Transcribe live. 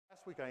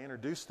Last week I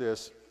introduced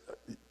this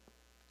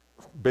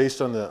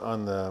based on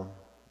the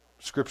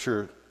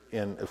scripture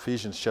in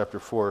Ephesians chapter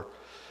 4.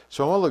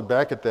 So I want to look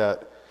back at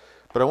that,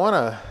 but I want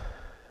to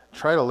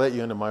try to let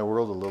you into my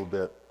world a little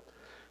bit.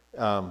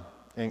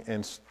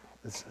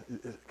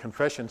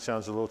 Confession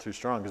sounds a little too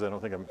strong because I don't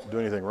think I'm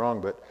doing anything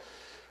wrong, but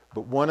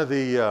one of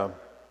the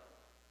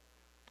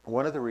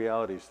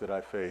realities that I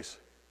face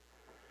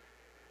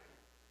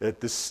at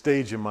this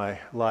stage in my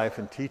life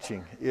and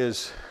teaching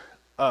is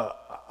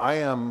I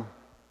am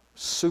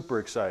super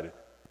excited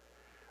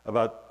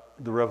about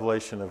the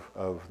revelation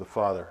of the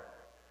Father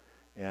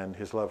and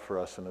His love for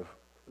us and of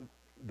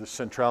the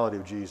centrality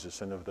of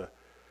Jesus and of the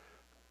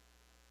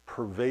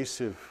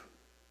pervasive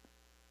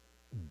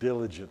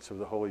diligence of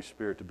the Holy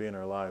Spirit to be in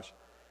our lives.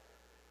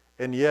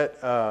 And yet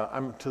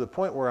I'm to the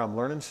point where I'm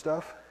learning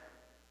stuff,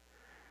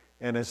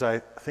 and as I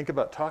think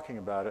about talking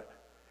about it,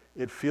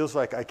 it feels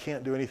like I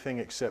can't do anything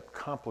except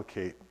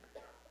complicate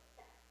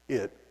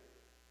it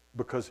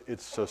because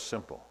it's so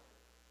simple.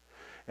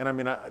 And I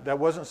mean, that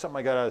wasn't something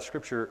I got out of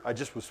Scripture. I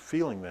just was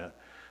feeling that.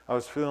 I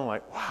was feeling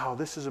like, wow,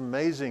 this is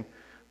amazing.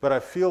 But I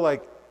feel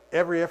like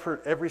every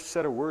effort, every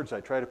set of words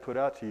I try to put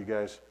out to you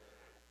guys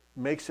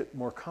makes it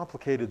more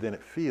complicated than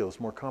it feels,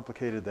 more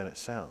complicated than it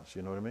sounds.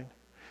 You know what I mean?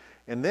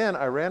 And then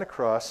I ran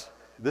across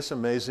this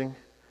amazing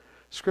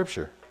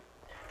Scripture.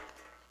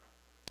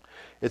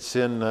 It's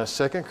in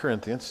 2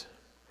 Corinthians.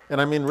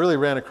 And I mean, really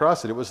ran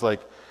across it. It was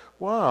like,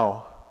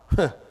 wow,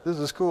 this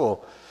is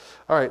cool.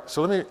 All right,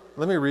 so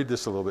let me read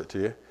this a little bit to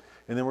you,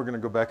 and then we're going to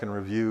go back and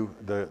review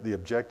the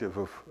objective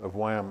of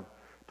why I'm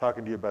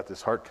talking to you about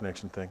this heart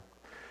connection thing.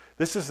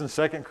 This is in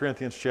 2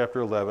 Corinthians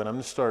chapter 11. I'm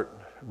going to start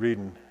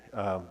reading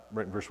right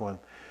in verse 1.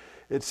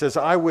 It says,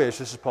 I wish,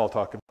 this is Paul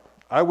talking,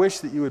 I wish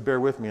that you would bear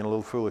with me in a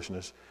little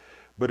foolishness,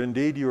 but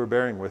indeed you are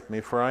bearing with me,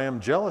 for I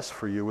am jealous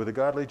for you with a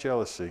godly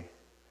jealousy.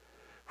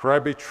 For I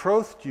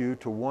betrothed you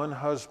to one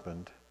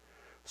husband,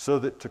 so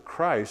that to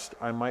Christ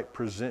I might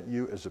present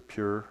you as a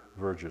pure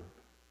virgin.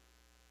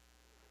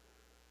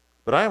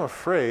 But I am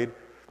afraid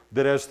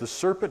that as the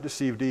serpent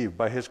deceived Eve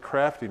by his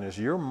craftiness,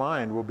 your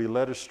mind will be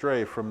led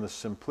astray from the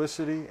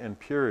simplicity and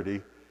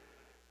purity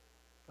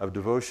of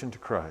devotion to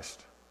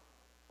Christ.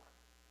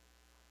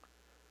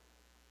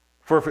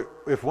 For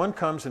if one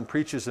comes and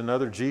preaches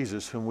another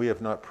Jesus whom we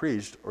have not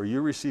preached, or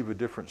you receive a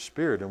different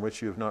spirit in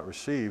which you have not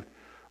received,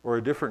 or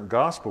a different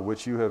gospel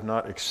which you have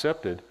not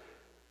accepted,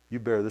 you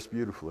bear this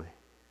beautifully.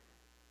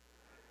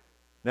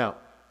 Now,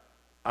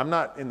 I'm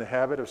not in the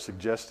habit of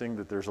suggesting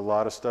that there's a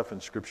lot of stuff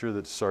in Scripture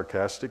that's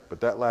sarcastic,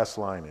 but that last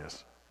line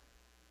is.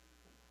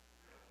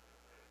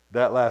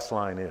 That last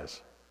line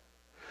is.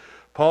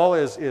 Paul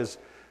is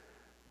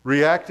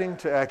reacting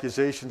to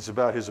accusations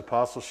about his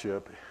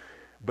apostleship,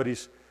 but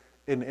he's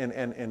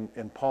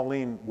in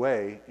Pauline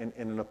way, in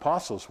an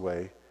apostle's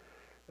way,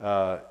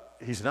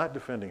 he's not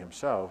defending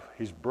himself.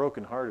 He's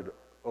brokenhearted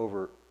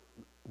over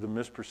the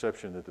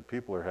misperception that the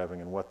people are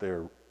having and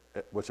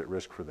what's at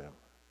risk for them.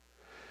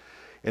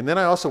 And then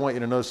I also want you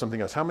to notice something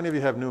else. How many of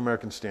you have New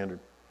American Standard?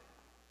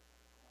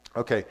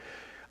 Okay.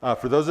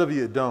 For those of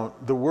you that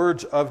don't, the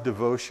words of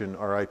devotion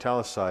are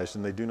italicized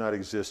and they do not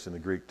exist in the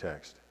Greek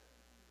text.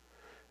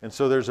 And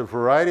so there's a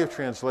variety of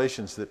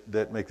translations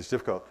that make this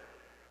difficult.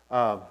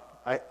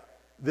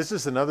 This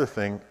is another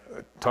thing,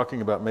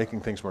 talking about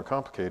making things more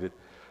complicated.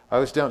 I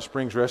was down at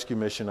Springs Rescue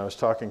Mission. I was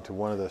talking to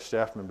one of the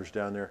staff members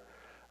down there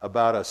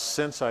about a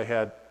sense I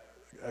had,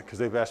 because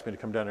they've asked me to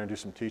come down there and do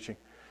some teaching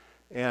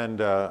and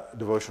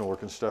devotional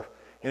work and stuff.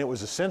 And it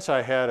was a sense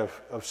I had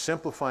of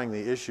simplifying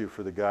the issue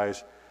for the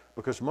guys,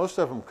 because most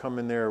of them come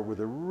in there with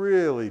a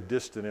really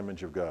distant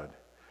image of God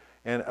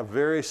and a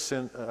very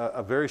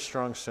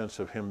strong sense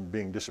of Him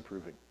being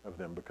disapproving of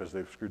them because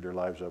they've screwed their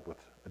lives up with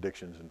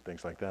addictions and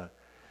things like that.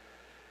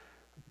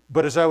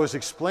 But as I was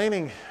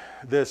explaining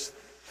this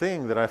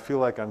thing that I feel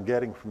like I'm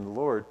getting from the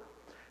Lord,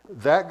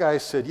 that guy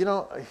said,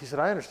 he said,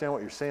 I understand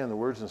what you're saying, the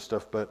words and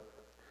stuff, but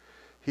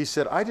he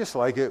said, I just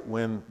like it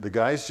when the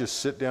guys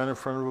just sit down in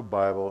front of a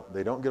Bible,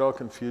 they don't get all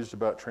confused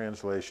about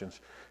translations,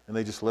 and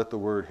they just let the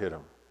word hit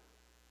them.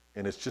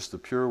 And it's just the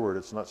pure word.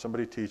 It's not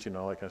somebody teaching and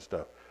all that kind of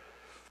stuff.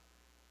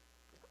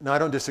 Now, I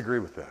don't disagree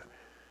with that.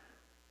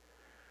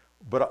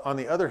 But on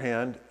the other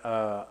hand,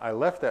 I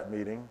left that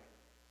meeting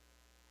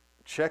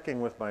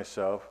checking with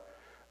myself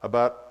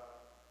about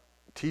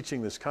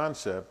teaching this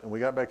concept, and we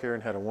got back here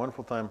and had a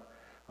wonderful time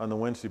on the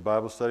Wednesday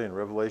Bible study, and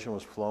Revelation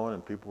was flowing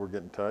and people were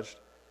getting touched.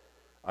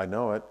 I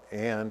know it,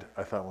 and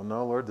I thought, well,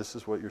 no, Lord, this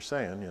is what you're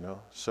saying,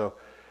 So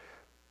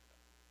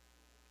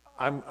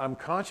I'm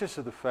conscious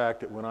of the fact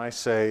that when I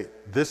say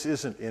this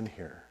isn't in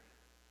here,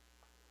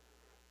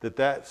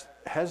 that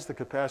has the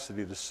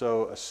capacity to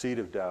sow a seed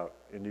of doubt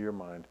into your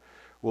mind.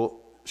 Well,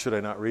 should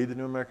I not read the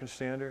New American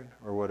Standard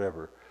or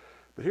whatever?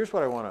 But here's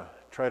what I want to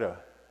try to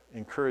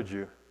encourage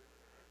you.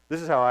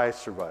 This is how I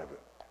survive it.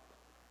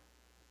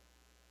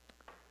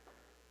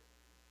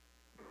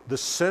 The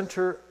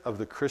center of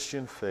the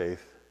Christian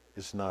faith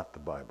is not the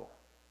Bible.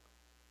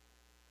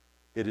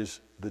 It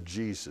is the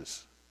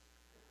Jesus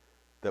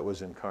that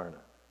was incarnate.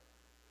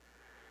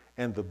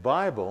 And the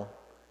Bible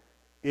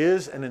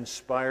is an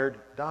inspired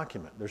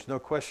document. There's no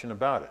question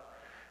about it.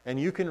 And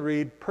you can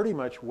read pretty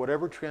much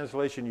whatever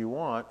translation you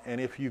want,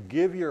 and if you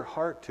give your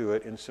heart to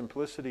it in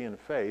simplicity and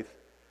faith,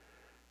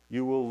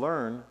 you will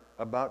learn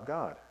about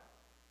God.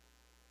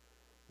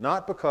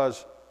 Not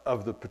because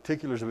of the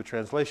particulars of a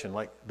translation.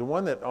 Like the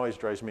one that always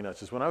drives me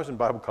nuts is when I was in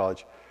Bible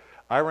college,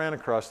 I ran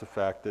across the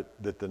fact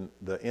that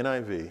the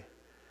NIV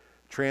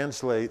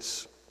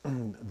translates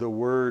the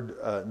word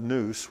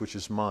nous, which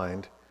is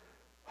mind,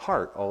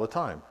 heart all the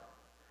time.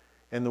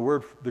 And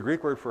the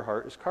Greek word for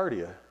heart is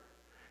cardia.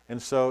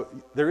 And so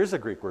there is a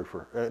Greek word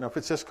for it. If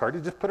it says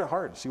cardia, just put it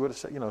hard and see what it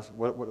says,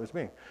 what it's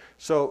meaning.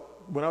 So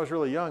when I was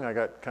really young, I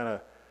got kind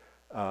of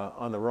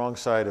on the wrong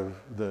side of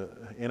the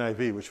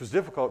NIV, which was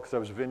difficult because I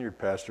was a vineyard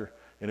pastor,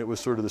 and it was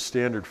sort of the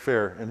standard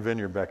fare in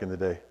vineyard back in the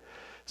day.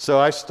 So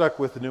I stuck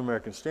with the New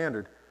American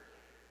Standard.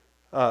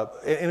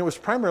 And it was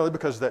primarily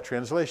because of that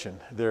translation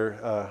there,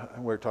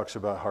 where it talks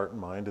about heart and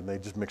mind, and they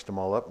just mixed them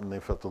all up, and they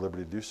felt the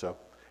liberty to do so.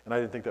 And I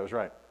didn't think that was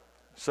right.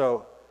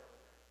 So,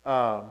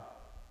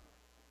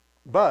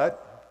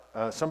 but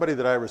somebody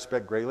that I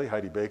respect greatly,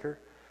 Heidi Baker,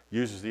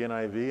 uses the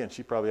NIV, and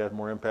she probably has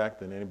more impact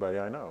than anybody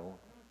I know.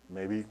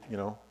 Maybe,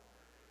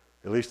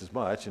 at least as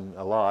much, and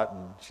a lot,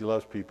 and she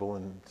loves people,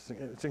 and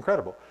it's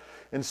incredible.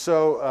 And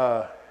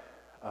so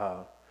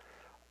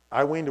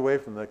I weaned away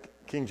from the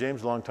King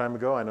James a long time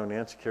ago. I know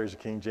Nancy carries a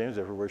King James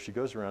everywhere she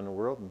goes around the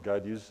world, and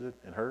God uses it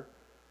and her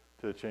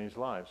to change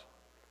lives.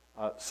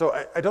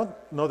 So I don't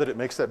know that it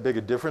makes that big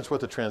a difference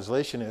what the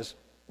translation is,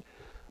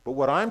 but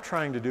what I'm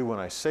trying to do when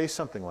I say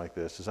something like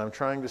this is I'm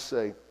trying to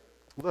say,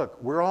 look,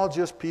 we're all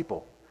just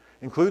people,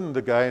 including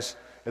the guys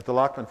at the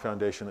Lockman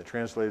Foundation that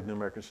translated New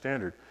American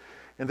Standard.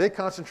 And they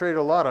concentrated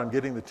a lot on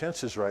getting the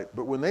tenses right,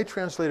 but when they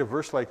translate a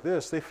verse like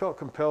this, they felt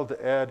compelled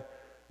to add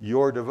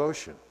your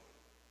devotion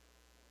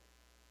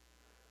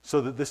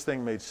so that this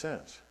thing made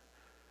sense.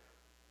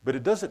 But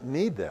it doesn't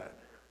need that.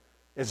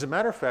 As a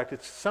matter of fact,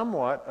 it's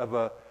somewhat of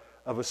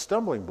a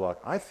stumbling block,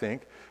 I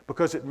think,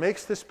 because it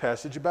makes this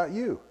passage about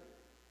you.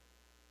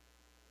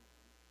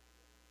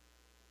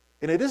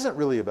 And it isn't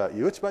really about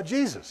you, it's about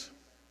Jesus.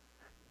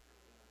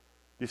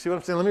 You see what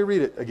I'm saying? Let me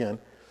read it again.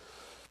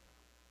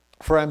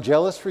 For I'm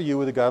jealous for you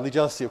with a godly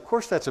jealousy. Of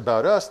course that's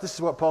about us. This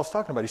is what Paul's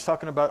talking about. He's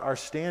talking about our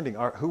standing,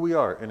 who we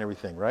are and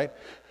everything, right?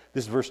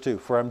 This is verse 2.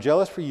 For I'm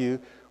jealous for you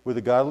with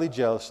a godly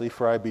jealousy,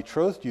 for I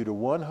betrothed you to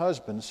one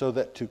husband, so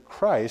that to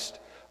Christ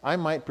I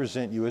might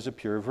present you as a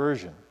pure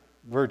virgin.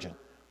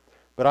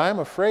 But I am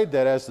afraid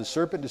that as the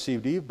serpent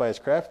deceived Eve by his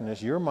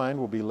craftiness, your mind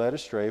will be led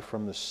astray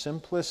from the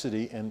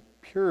simplicity and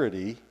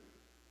purity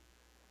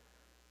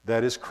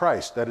that is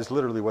Christ. That is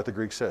literally what the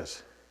Greek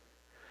says.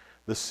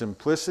 The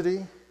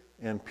simplicity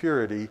and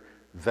purity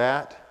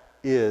that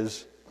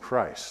is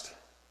Christ.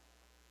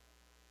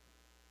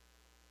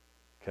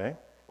 Okay?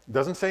 It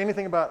doesn't say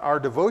anything about our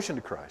devotion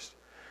to Christ.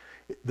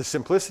 The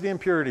simplicity and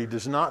purity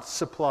does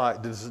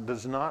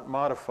not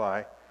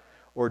modify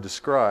or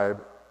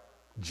describe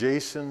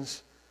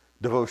Jason's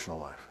devotional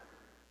life.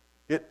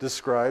 It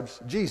describes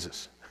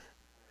Jesus,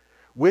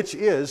 which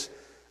is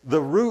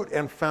the root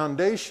and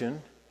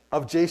foundation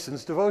of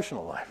Jason's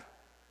devotional life.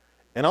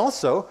 And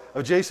also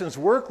of Jason's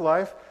work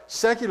life,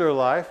 secular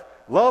life,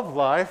 love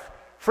life,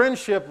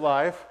 friendship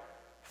life,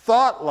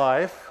 thought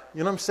life. You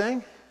know what I'm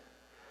saying?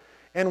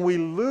 And we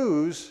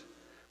lose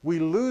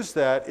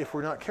that if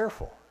we're not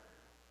careful.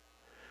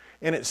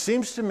 And it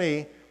seems to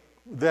me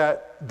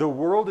that the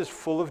world is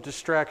full of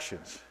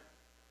distractions.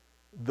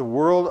 The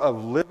world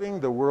of living,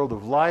 the world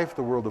of life,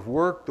 the world of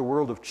work, the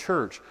world of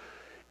church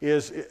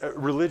is a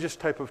religious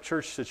type of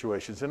church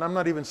situations. And I'm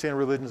not even saying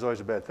religion is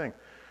always a bad thing.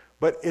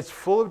 But it's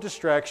full of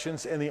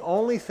distractions, and the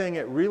only thing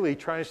it really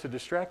tries to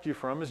distract you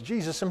from is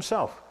Jesus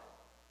himself.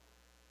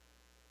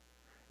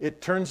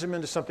 It turns him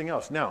into something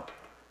else. Now,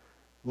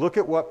 look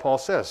at what Paul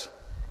says.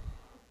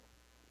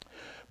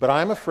 But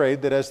I'm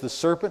afraid that as the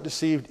serpent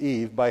deceived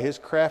Eve by his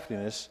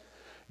craftiness,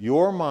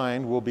 your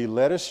mind will be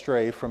led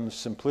astray from the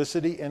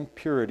simplicity and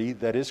purity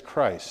that is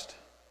Christ.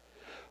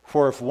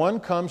 For if one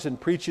comes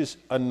and preaches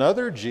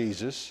another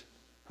Jesus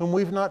whom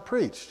we've not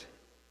preached,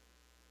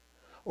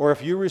 or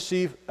if you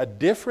receive a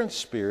different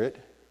spirit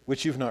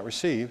which you've not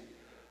received,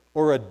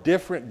 or a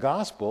different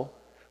gospel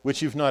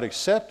which you've not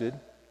accepted,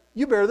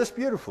 you bear this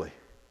beautifully.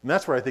 And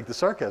that's where I think the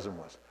sarcasm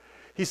was.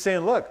 He's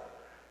saying, look,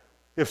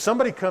 if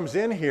somebody comes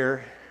in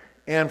here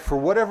and for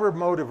whatever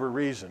motive or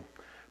reason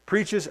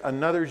preaches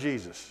another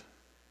Jesus.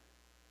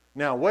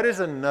 Now, what is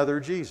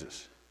another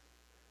Jesus?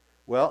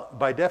 Well,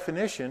 by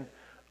definition,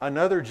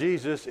 another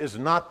Jesus is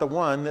not the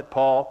one that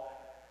Paul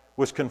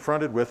was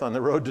confronted with on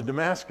the road to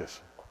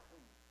Damascus.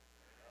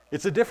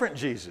 It's a different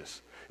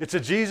Jesus. It's a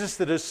Jesus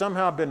that has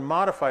somehow been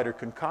modified or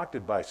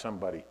concocted by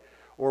somebody,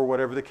 or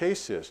whatever the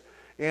case is.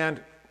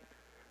 And,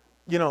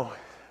 you know,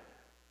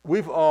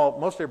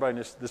 most everybody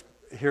in this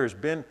here has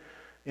been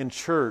in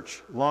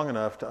church long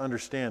enough to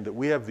understand that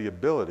we have the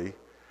ability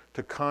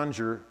to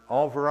conjure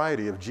all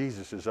variety of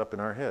Jesuses up in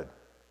our head.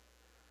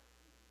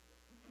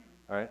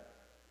 All right?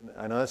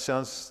 I know that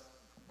sounds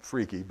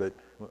freaky, but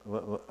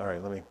all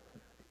right,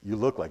 you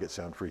look like it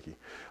sounds freaky.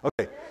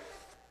 Okay.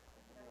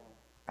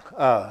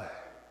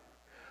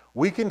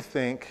 We can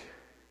think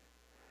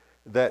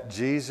that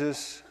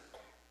Jesus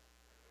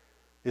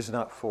is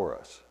not for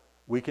us.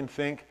 We can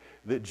think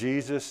that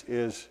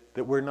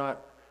that we're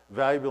not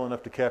valuable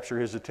enough to capture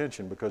his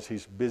attention because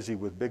he's busy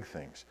with big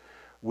things.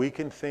 We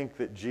can think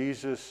that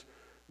Jesus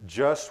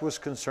just was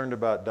concerned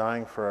about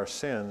dying for our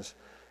sins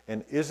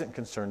and isn't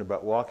concerned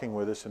about walking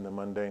with us in the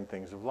mundane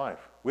things of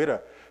life. We had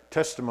a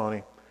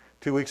testimony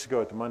 2 weeks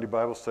ago at the Monday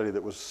Bible study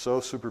that was so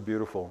super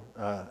beautiful.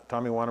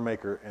 Tommy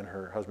Wanamaker and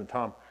her husband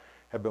Tom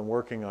have been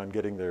working on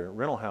getting their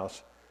rental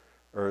house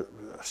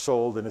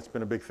sold, and it's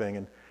been a big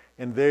thing.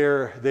 And they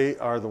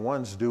are the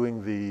ones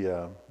doing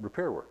the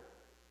repair work.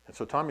 And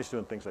so Tommy's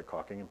doing things like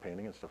caulking and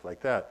painting and stuff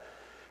like that.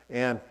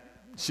 And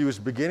she was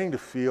beginning to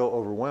feel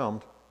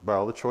overwhelmed by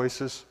all the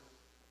choices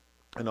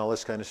and all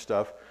this kind of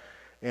stuff.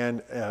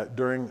 And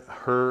during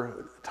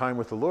her time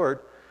with the Lord,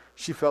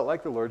 she felt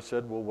like the Lord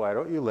said, well, why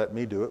don't you let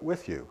me do it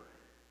with you?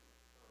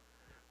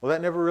 Well,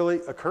 that never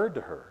really occurred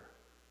to her.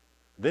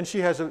 Then she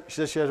says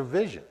she has a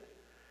vision.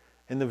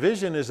 And the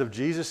vision is of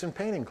Jesus in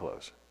painting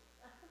clothes.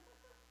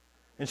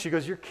 And she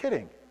goes, you're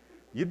kidding.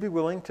 You'd be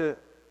willing to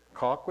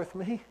caulk with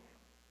me?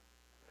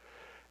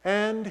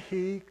 And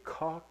he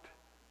caulked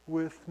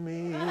with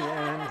me,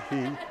 and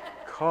he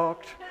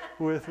caulked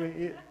with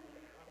me.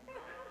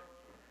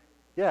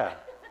 Yeah.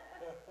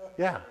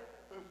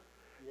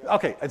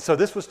 Okay, and so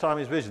this was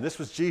Tommy's vision. This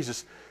was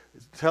Jesus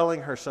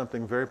telling her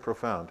something very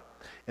profound.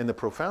 And the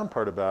profound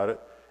part about it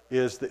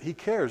is that he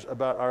cares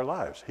about our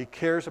lives. He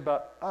cares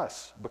about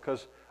us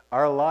because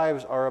our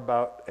lives are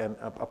about and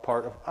a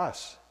part of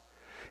us.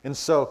 And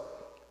so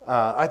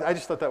I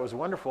just thought that was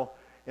wonderful.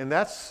 And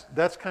that's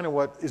kind of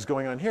what is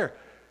going on here.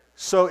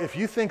 So if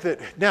you think that,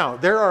 now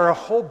there are a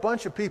whole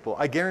bunch of people,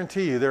 I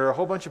guarantee you there are a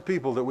whole bunch of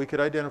people that we could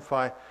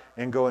identify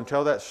and go and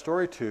tell that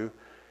story to,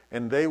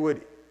 and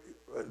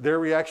their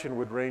reaction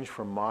would range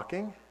from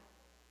mocking,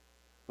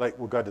 like,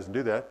 well, God doesn't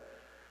do that,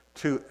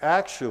 to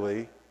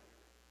actually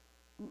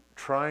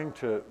trying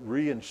to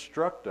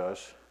re-instruct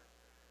us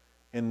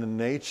in the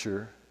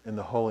nature and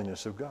the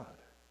holiness of God.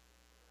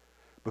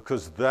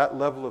 Because that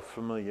level of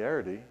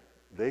familiarity,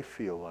 they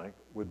feel like,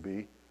 would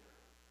be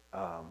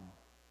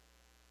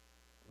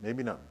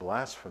maybe not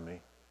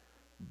blasphemy,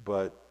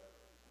 but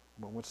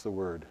what's the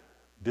word?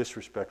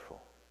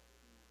 Disrespectful.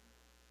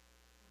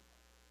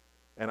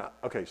 And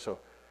so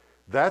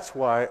that's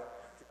why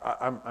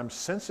I'm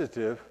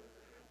sensitive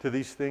to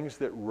these things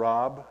that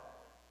rob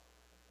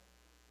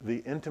the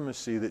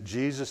intimacy that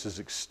Jesus is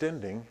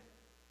extending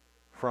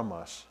from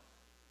us.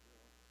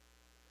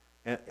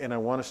 And I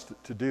want us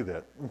to do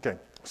that. Okay,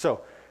 so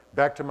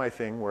back to my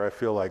thing where I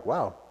feel like,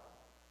 wow,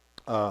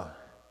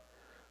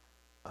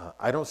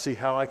 I don't see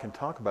how I can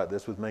talk about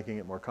this with making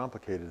it more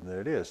complicated than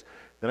it is.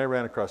 Then I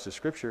ran across the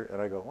scripture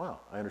and I go, wow,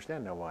 I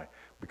understand now why.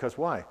 Because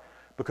why?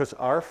 Because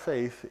our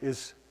faith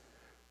is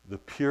the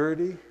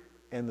purity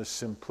and the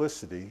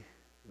simplicity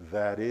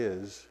that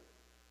is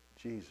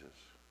Jesus.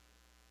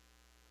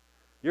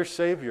 Your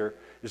Savior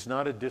is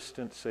not a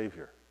distant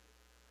Savior.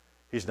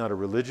 He's not a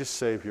religious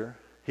Savior.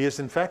 He is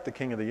in fact the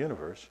King of the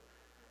universe.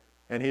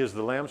 And he is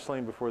the Lamb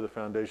slain before the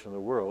foundation of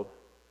the world.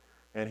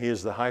 And he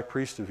is the high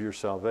priest of your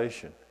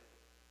salvation.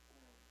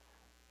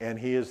 And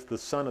he is the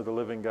Son of the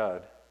living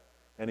God.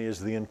 And he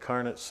is the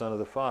incarnate Son of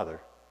the Father.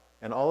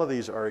 And all of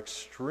these are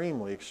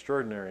extremely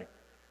extraordinary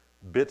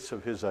bits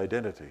of his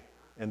identity.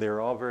 And they are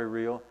all very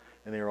real,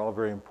 and they are all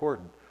very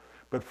important.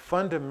 But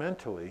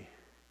fundamentally,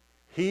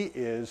 he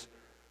is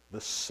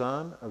the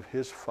Son of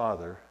his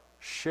Father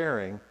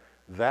sharing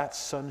that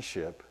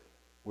sonship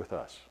with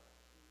us.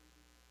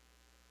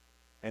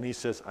 And he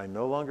says, I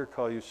no longer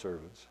call you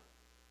servants.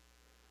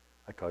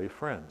 I call you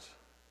friends.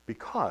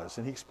 Because,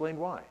 and he explained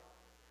why.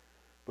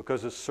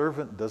 Because a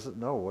servant doesn't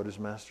know what his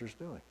master's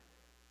doing.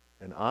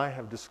 And I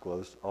have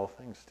disclosed all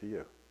things to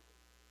you.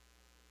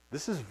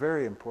 This is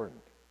very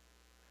important.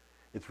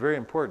 It's very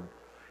important.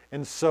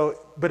 And so,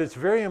 but it's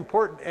very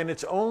important, and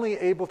it's only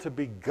able to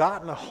be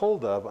gotten a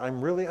hold of,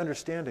 I'm really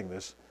understanding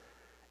this,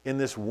 in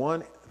this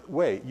one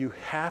way. You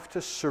have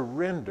to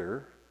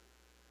surrender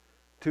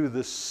to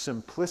the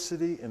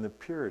simplicity and the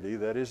purity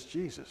that is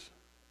Jesus.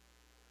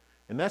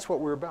 And that's what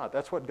we're about.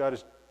 That's what God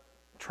is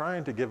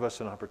trying to give us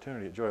an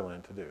opportunity at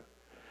Joyland to do,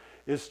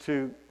 is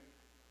to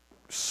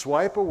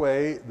swipe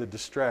away the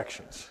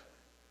distractions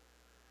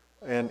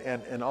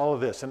and all of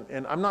this.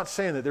 And I'm not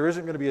saying that there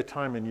isn't going to be a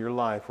time in your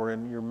life or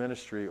in your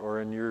ministry or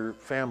in your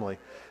family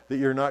that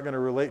you're not going to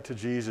relate to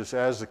Jesus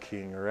as the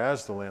King or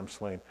as the Lamb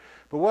slain.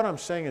 But what I'm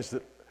saying is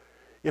that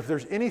if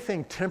there's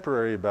anything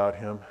temporary about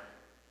him,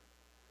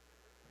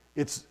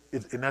 and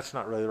that's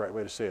not really the right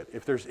way to say it.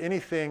 If there's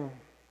anything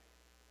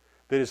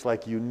that is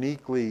like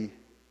uniquely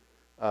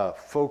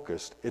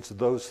focused, it's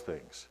those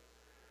things.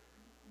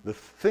 The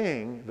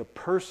thing, the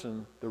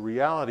person, the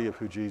reality of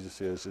who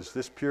Jesus is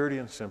this purity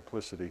and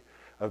simplicity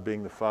of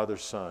being the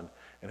Father's Son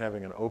and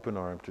having an open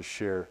arm to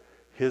share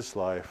his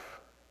life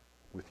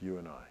with you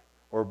and I.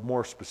 Or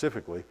more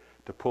specifically,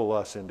 to pull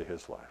us into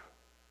his life.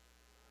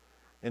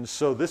 And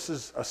so this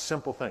is a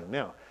simple thing.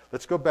 Now,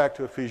 let's go back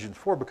to Ephesians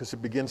 4 because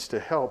it begins to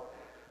help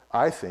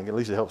I think, at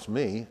least it helps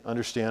me,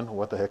 understand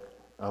what the heck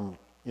I'm,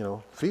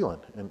 feeling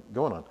and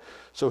going on.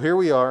 So here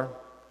we are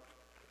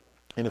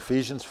in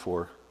Ephesians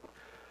 4,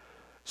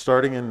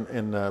 starting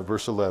in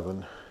verse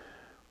 11,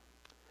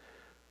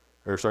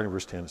 or starting in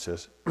verse 10, it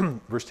says,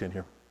 verse 10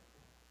 here.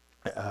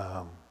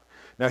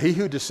 Now he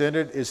who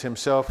descended is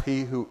himself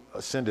he who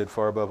ascended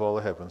far above all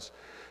the heavens,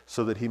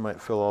 so that he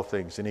might fill all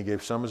things. And he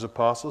gave some as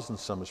apostles, and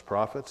some as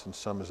prophets, and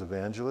some as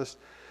evangelists,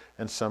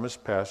 and some as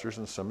pastors,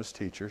 and some as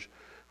teachers,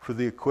 for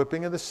the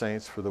equipping of the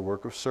saints, for the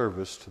work of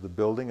service, to the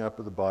building up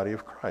of the body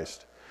of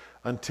Christ,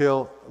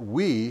 until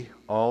we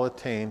all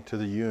attain to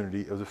the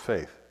unity of the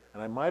faith.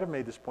 And I might have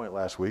made this point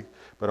last week,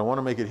 but I want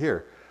to make it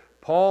here.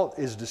 Paul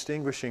is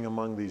distinguishing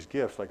among these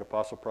gifts, like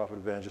apostle, prophet,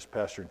 evangelist,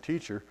 pastor, and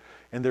teacher,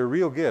 and they're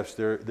real gifts.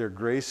 They're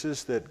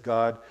graces that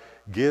God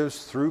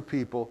gives through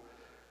people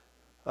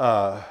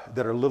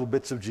that are little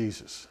bits of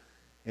Jesus.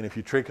 And if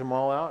you take them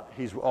all out,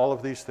 he's all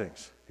of these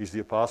things. He's the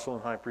apostle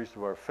and high priest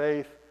of our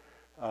faith.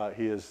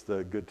 He is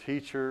the good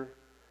teacher.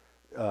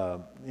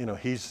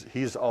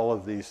 He's all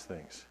of these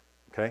things.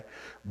 Okay?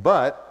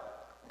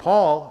 But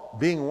Paul,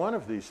 being one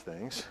of these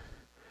things,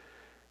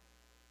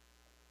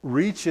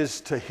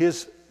 reaches to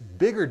his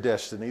bigger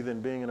destiny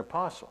than being an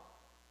apostle.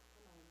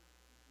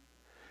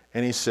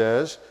 And he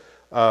says,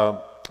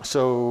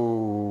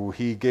 so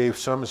he gave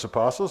some as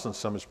apostles and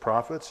some as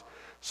prophets,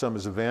 some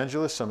as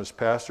evangelists, some as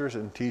pastors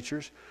and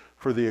teachers,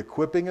 for the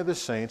equipping of the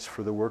saints,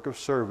 for the work of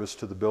service,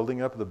 to the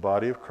building up of the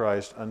body of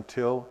Christ,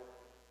 until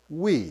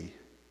we,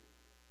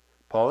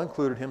 Paul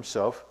included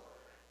himself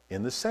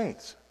in the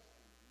saints,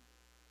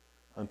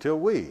 until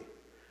we.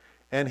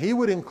 And he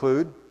would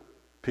include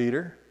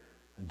Peter,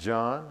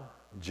 John,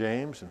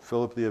 James, and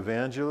Philip the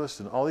evangelist,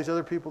 and all these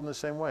other people in the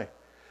same way.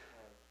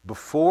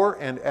 Before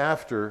and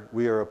after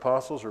we are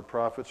apostles or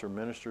prophets or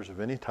ministers of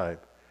any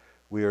type,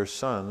 we are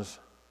sons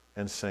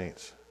and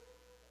saints.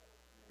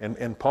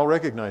 And Paul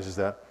recognizes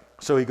that.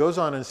 So he goes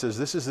on and says,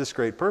 this is this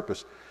great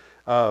purpose.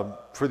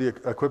 For the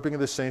equipping of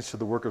the saints to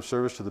the work of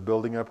service, to the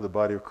building up of the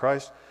body of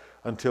Christ,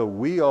 until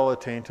we all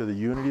attain to the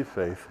unity of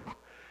faith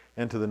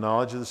and to the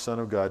knowledge of the Son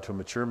of God, to a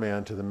mature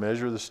man, to the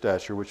measure of the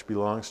stature which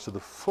belongs to the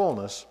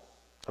fullness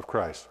of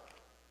Christ.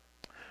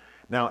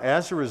 Now,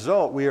 as a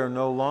result, we are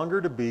no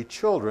longer to be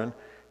children,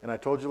 and I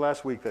told you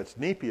last week that's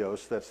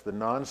nepios, that's the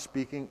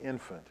non-speaking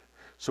infant.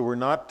 So we're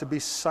not to be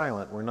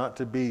silent, we're not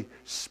to be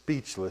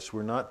speechless,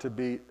 we're not to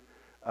be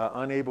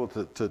unable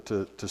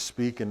to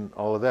speak and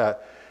all of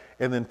that.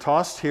 And then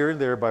tossed here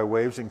and there by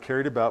waves and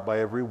carried about by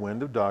every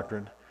wind of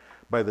doctrine,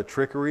 by the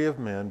trickery of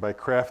men, by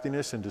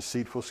craftiness and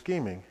deceitful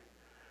scheming.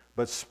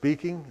 But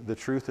speaking the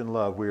truth in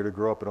love, we are to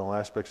grow up in all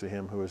aspects of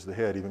him who is the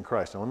head, even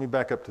Christ. Now let me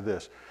back up to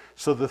this.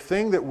 So the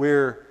thing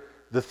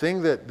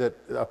that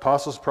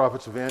apostles,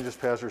 prophets, evangelists,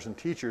 pastors, and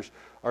teachers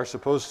are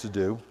supposed to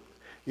do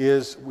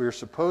is we're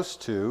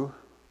supposed to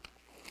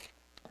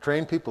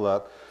train people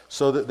up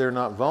so that they're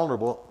not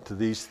vulnerable to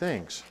these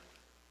things.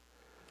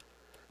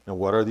 Now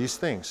what are these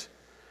things?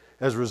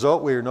 As a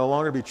result, we are no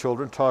longer to be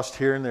children tossed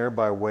here and there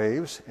by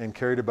waves and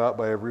carried about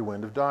by every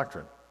wind of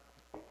doctrine.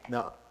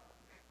 Now,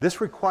 this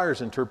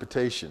requires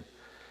interpretation.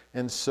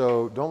 And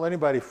so don't let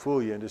anybody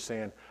fool you into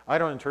saying, I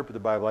don't interpret the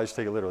Bible, I just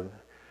take it literally.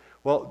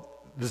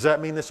 Well, does that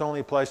mean this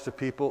only applies to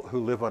people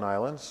who live on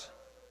islands?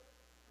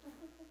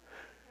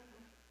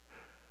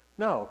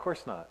 No, of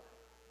course not.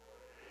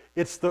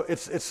 It's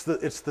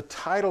the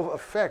tidal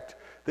effect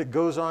that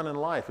goes on in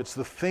life. It's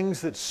the things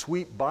that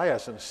sweep by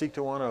us and seek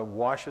to want to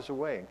wash us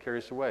away and carry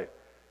us away.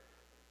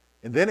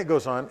 And then it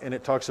goes on and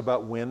it talks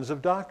about winds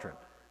of doctrine.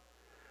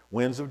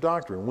 Winds of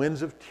doctrine,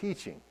 winds of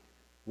teaching,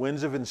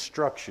 winds of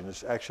instruction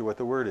is actually what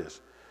the word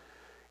is.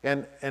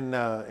 And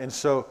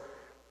so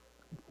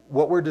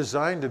what we're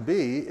designed to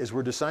be is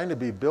we're designed to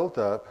be built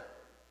up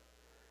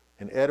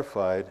and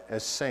edified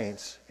as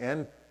saints,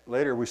 and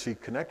later we see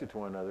connected to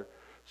one another,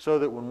 so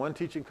that when one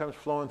teaching comes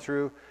flowing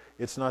through,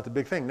 it's not the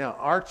big thing. Now,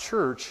 our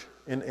church,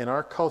 in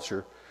our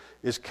culture,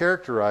 is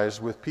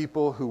characterized with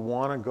people who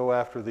want to go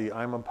after the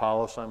I'm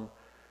Apollos, I'm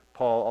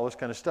Paul, all this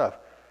kind of stuff.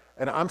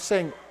 And I'm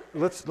saying,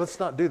 let's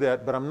not do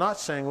that, but I'm not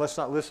saying let's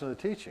not listen to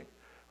the teaching.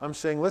 I'm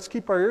saying let's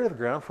keep our ear to the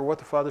ground for what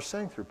the Father's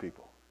saying through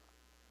people.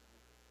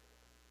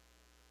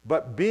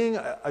 But being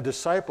a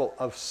disciple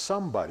of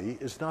somebody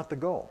is not the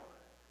goal.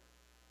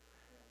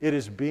 It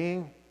is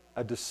being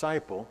a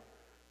disciple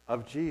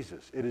of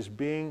Jesus. It is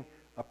being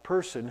a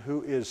person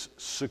who is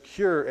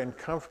secure and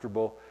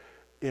comfortable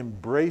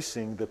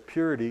embracing the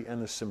purity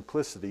and the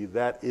simplicity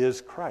that is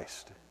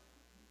Christ.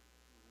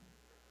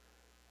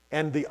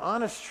 And the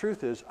honest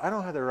truth is, I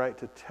don't have the right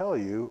to tell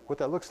you what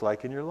that looks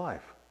like in your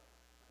life.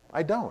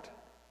 I don't.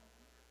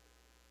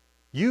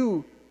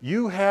 You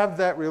have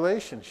that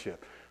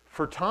relationship.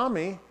 For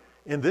Tommy,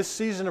 in this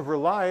season of her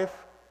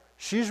life,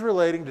 she's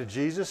relating to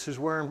Jesus who's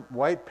wearing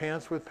white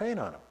pants with paint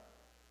on them.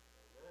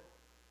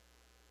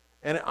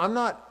 And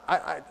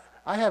I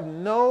have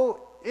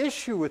no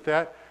issue with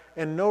that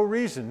and no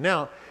reason.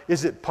 Now,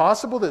 is it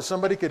possible that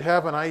somebody could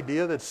have an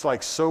idea that's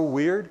like so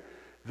weird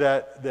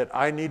that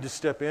I need to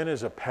step in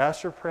as a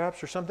pastor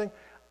perhaps or something?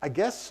 I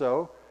guess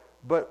so,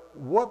 But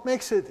what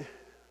makes it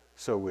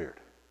so weird?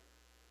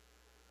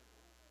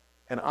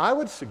 And I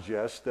would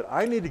suggest that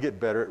I need to get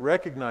better at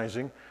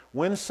recognizing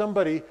when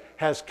somebody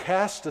has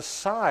cast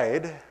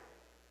aside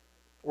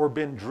or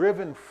been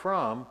driven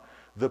from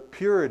the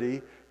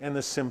purity and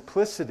the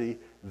simplicity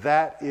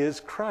that is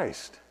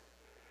Christ.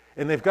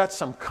 And they've got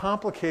some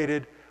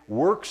complicated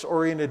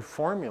works-oriented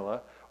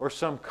formula or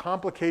some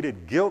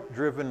complicated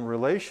guilt-driven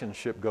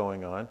relationship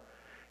going on.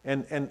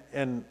 And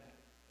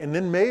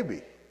then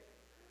maybe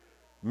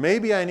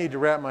I need to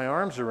wrap my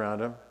arms around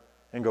them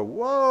and go,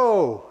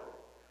 whoa,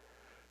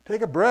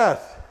 take a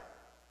breath.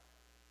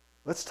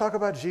 Let's talk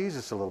about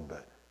Jesus a little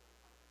bit.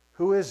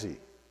 Who is he?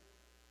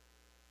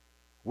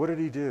 What did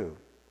he do?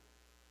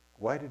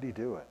 Why did he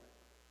do it?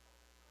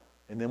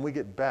 And then we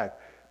get back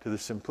to the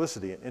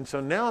simplicity. And so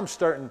now I'm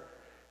starting,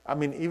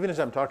 even as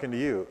I'm talking to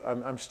you,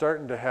 I'm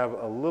starting to have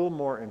a little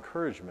more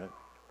encouragement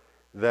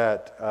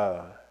that,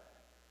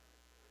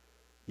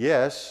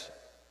 yes,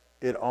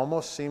 it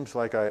almost seems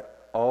like I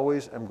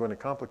always am going to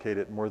complicate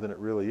it more than it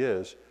really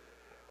is,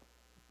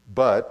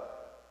 but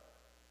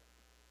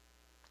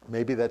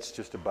maybe that's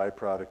just a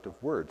byproduct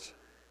of words.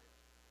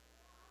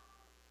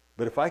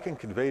 But if I can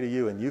convey to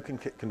you and you can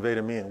convey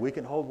to me and we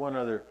can hold one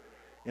another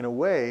in a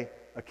way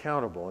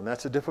accountable, and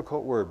that's a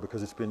difficult word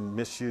because it's been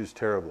misused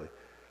terribly,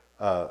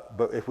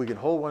 but if we can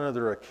hold one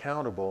another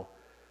accountable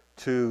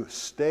to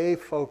stay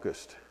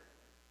focused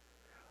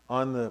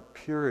on the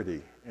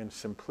purity and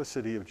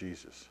simplicity of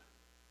Jesus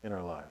in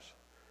our lives,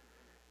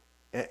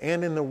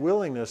 and in the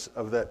willingness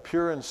of that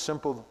pure and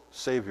simple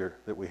Savior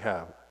that we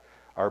have,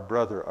 our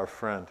brother, our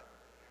friend,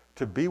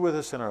 to be with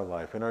us in our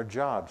life, in our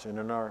jobs, and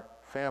in our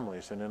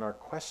families, and in our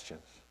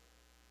questions,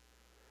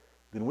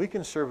 then we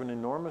can serve an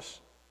enormous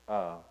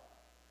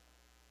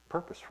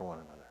purpose for one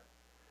another,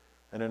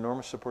 an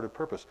enormous supportive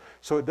purpose.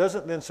 So it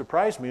doesn't then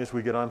surprise me as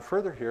we get on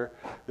further here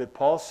that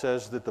Paul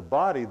says that the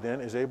body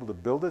then is able to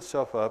build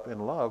itself up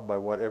in love by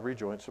what every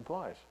joint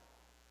supplies.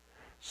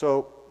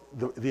 So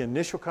the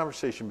initial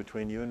conversation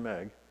between you and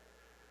Meg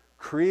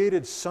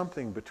created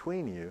something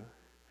between you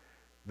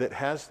that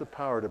has the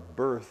power to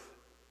birth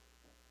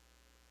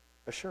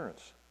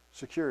assurance,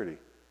 security,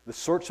 the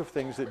sorts of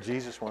things that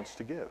Jesus wants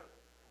to give.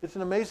 It's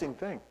an amazing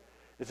thing.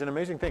 It's an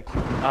amazing thing.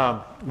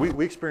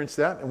 We experienced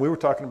that, and we were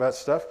talking about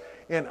stuff,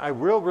 and I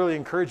really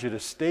encourage you to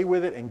stay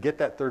with it and get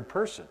that third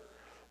person,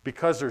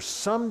 because there's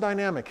some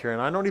dynamic here,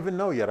 and I don't even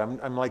know yet.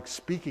 I'm like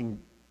speaking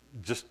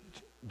just...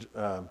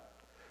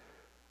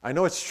 I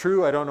know it's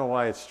true. I don't know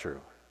why it's true.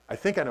 I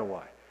think I know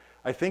why.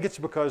 I think it's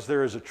because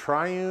there is a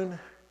triune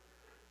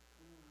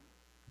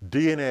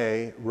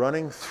DNA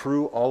running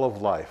through all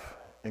of life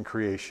and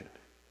creation.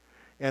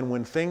 And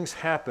when things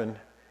happen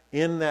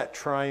in that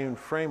triune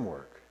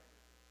framework,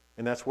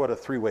 and that's what a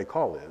three-way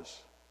call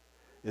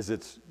is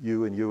it's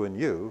you and you and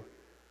you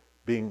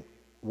being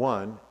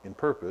one in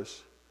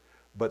purpose,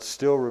 but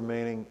still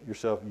remaining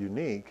yourself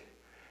unique.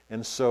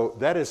 And so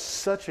that is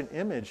such an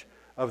image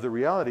of the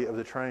reality of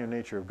the triune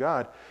nature of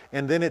God.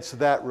 And then it's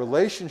that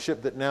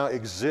relationship that now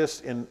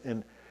exists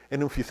and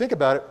if you think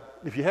about it,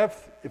 if you have,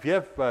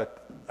 I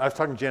was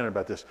talking to Janet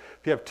about this.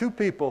 If you have two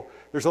people,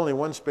 there's only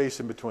one space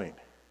in between.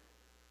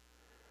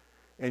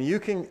 And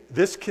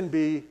this can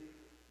be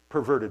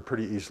perverted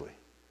pretty easily.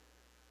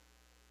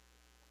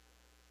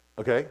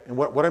 Okay? And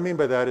what I mean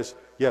by that is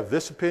you have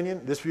this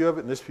opinion, this view of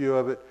it, and this view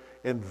of it,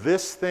 and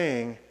this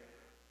thing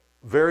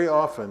very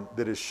often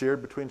that is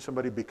shared between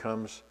somebody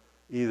becomes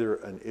either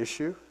an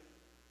issue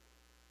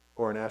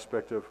or an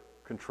aspect of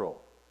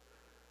control.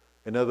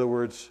 In other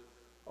words,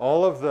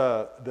 all of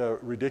the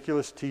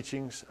ridiculous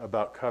teachings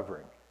about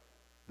covering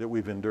that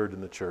we've endured in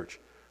the church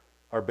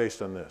are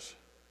based on this.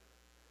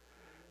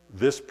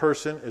 This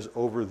person is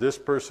over this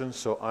person,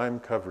 so I'm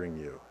covering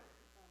you.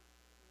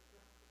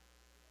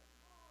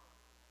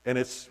 And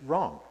it's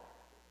wrong.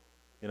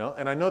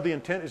 And I know the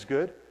intent is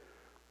good,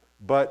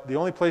 but the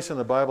only place in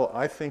the Bible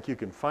I think you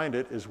can find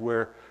it is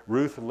where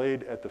Ruth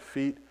laid at the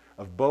feet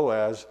of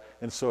Boaz,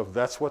 and so if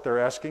that's what they're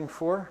asking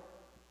for,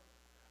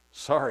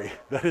 sorry,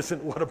 that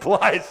isn't what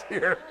applies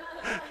here.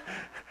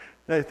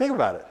 Now think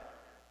about it.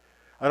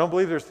 I don't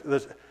believe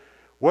there's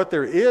what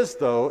there is,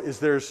 though, is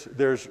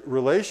there's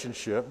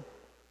relationship.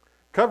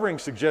 Covering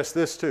suggests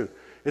this too.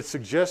 It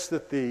suggests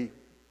that the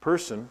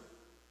person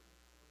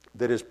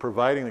that is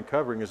providing the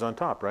covering is on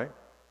top, right?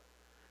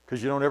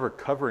 Because you don't ever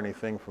cover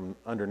anything from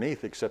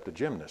underneath except a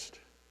gymnast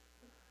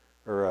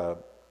or a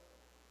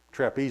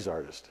trapeze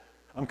artist.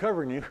 I'm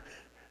covering you,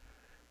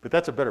 but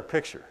that's a better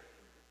picture.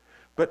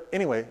 But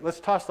anyway, let's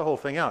toss the whole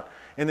thing out.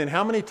 And then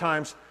how many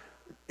times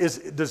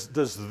does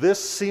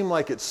this seem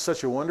like it's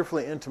such a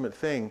wonderfully intimate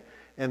thing,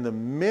 and the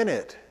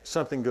minute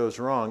something goes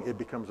wrong, it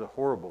becomes a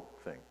horrible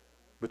thing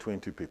between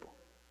two people?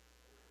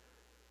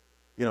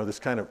 This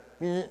kind of...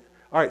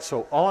 All right,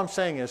 so all I'm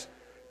saying is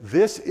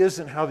this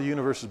isn't how the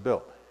universe is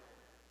built.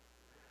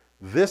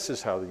 This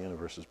is how the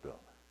universe is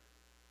built.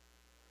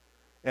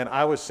 And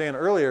I was saying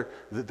earlier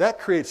that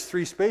creates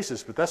three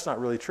spaces, but that's not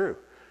really true.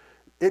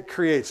 It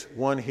creates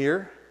one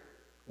here,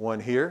 one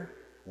here,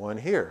 one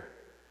here,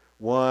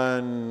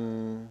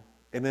 one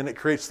And then it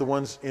creates the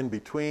ones in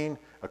between,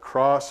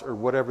 across, or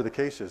whatever the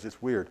case is.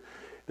 It's weird.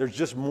 There's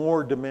just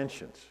more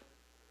dimensions.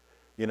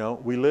 You know,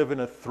 we live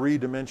in a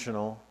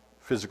three-dimensional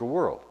physical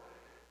world.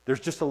 There's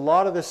just a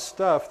lot of this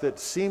stuff that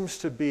seems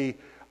to be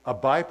a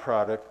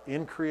byproduct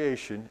in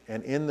creation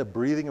and in the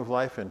breathing of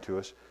life into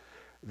us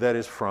that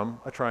is from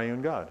a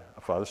triune God,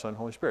 a Father, Son,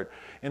 Holy Spirit.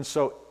 And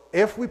so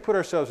if we put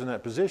ourselves in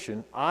that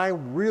position, I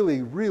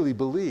really, really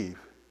believe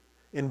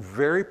in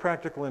very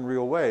practical and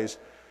real ways,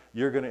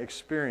 you're going to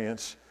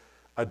experience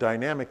a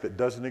dynamic that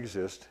doesn't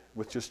exist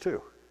with just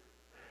two.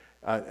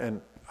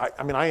 And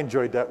I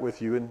enjoyed that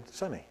with you and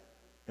Sonny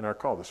in our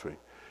call this week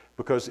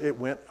because it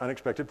went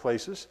unexpected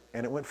places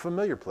and it went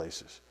familiar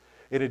places.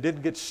 And it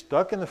didn't get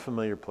stuck in the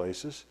familiar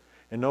places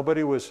and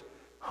nobody was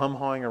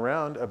hum-hawing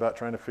around about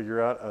trying to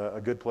figure out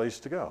a good place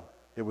to go.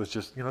 It was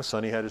just, you know,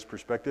 Sonny had his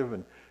perspective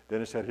and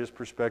Dennis had his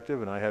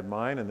perspective and I had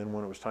mine. And then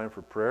when it was time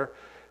for prayer,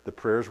 the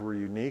prayers were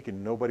unique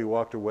and nobody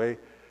walked away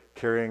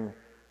carrying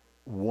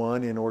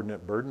one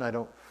inordinate burden. I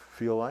don't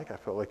feel like. I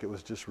felt like it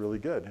was just really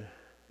good,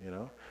 you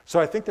know. So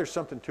I think there's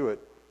something to it.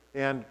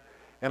 And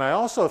I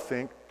also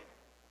think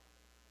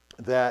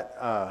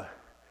that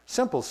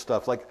simple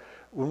stuff, like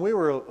when we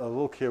were a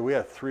little kid, we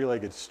had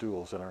three-legged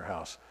stools in our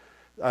house.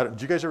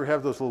 Did you guys ever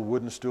have those little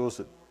wooden stools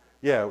that,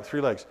 yeah, with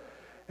 3 legs?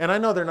 And I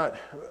know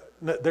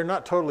they're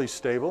not totally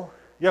stable.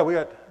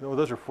 Yeah,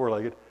 those are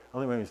 4-legged. I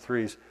think maybe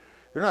 3s.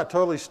 They're not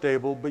totally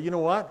stable, but you know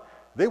what?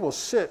 They will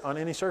sit on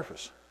any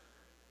surface.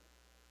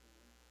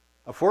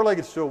 A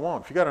 4-legged stool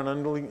won't. If you got an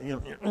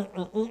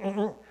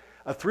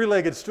a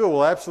 3-legged stool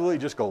will absolutely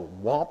just go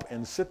whomp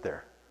and sit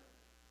there,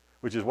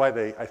 which is why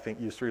they, I think,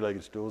 use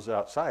 3-legged stools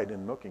outside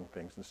in milking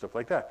things and stuff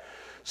like that.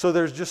 So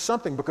there's just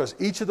something, because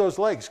each of those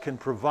legs can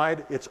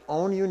provide its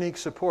own unique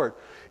support,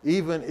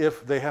 even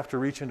if they have to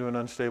reach into an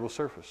unstable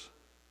surface.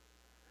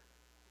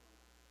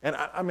 And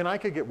I mean, I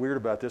could get weird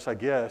about this, I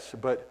guess,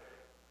 but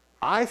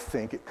I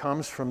think it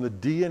comes from the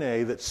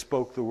DNA that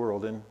spoke the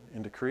world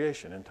into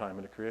creation, in time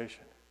into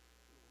creation.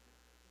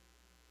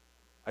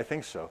 I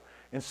think so.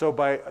 And so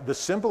by the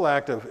simple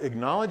act of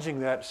acknowledging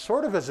that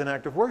sort of as an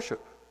act of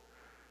worship,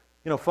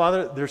 you know,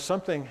 Father, there's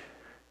something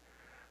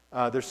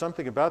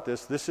about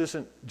this. This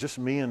isn't just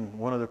me and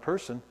one other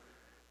person.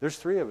 There's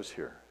 3 of us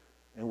here.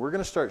 And we're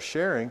going to start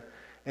sharing.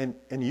 And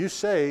you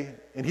say,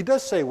 and he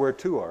does say where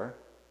 2 are.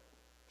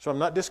 So I'm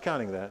not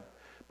discounting that.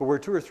 But where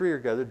 2 or 3 are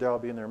gathered, there I'll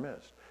be in their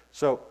midst.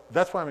 So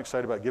that's why I'm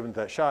excited about giving it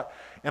that shot.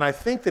 And I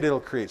think that it'll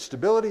create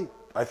stability.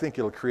 I think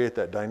it'll create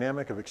that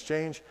dynamic of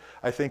exchange.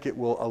 I think it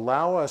will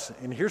allow us,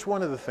 and here's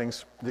one of the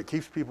things that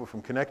keeps people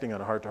from connecting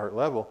on a heart-to-heart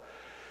level,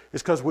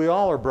 is because we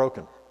all are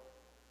broken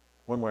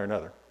one way or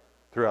another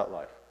throughout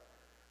life.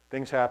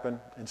 Things happen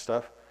and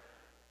stuff.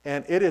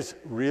 And it is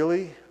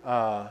really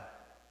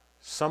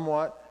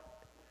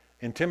somewhat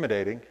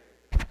intimidating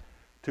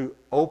to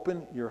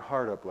open your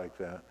heart up like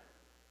that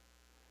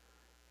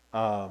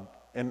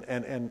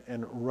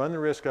and run the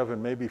risk of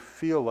and maybe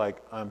feel like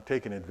I'm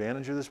taking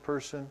advantage of this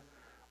person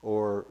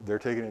or they're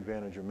taking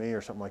advantage of me or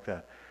something like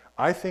that.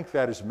 I think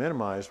that is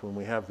minimized when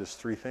we have this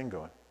 3 thing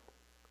going.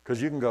 Because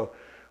you can go,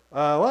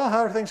 well, how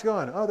are things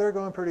going? Oh, they're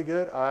going pretty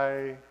good.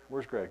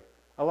 Where's Greg?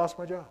 I lost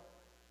my job.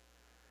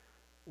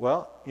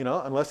 Well, you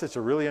know, unless it's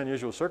a really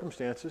unusual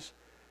circumstances,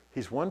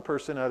 he's one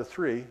person out of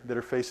 3 that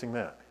are facing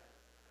that.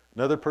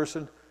 Another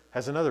person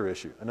has another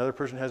issue. Another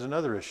person has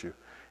another issue.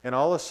 And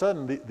all of a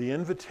sudden,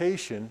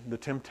 the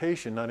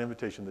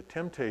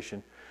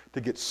temptation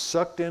to get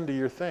sucked into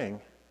your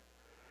thing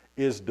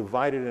is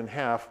divided in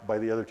half by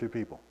the other 2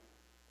 people.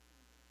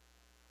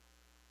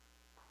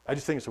 I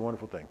just think it's a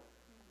wonderful thing.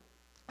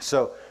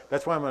 So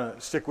that's why I'm going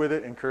to stick with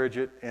it, encourage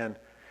it, and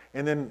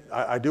then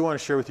I do want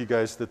to share with you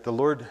guys that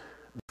the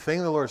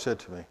thing the Lord said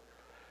to me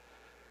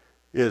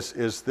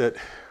is that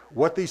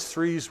what these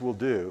 3s will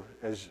do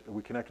as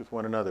we connect with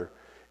one another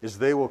is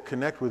they will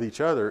connect with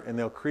each other and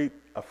they'll create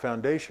a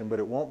foundation, but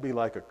it won't be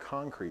like a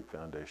concrete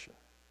foundation.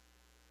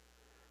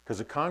 Because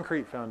a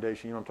concrete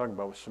foundation, you know what I'm talking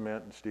about with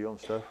cement and steel and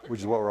stuff, which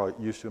is what we're all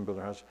used to in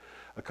building our house.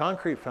 A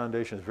concrete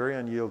foundation is very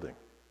unyielding.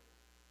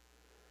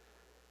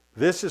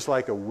 This is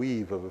like a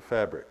weave of a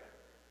fabric.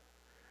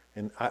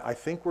 And I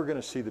think we're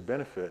going to see the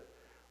benefit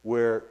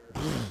where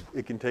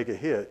it can take a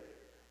hit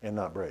and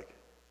not break.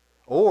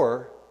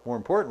 Or, more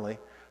importantly,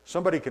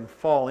 somebody can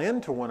fall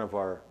into one of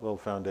our little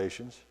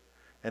foundations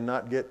and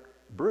not get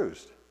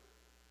bruised.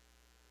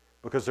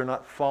 Because they're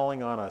not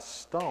falling on a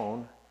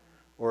stone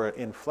or an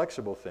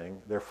inflexible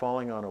thing. They're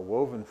falling on a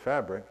woven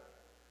fabric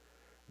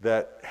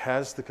that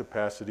has the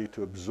capacity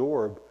to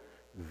absorb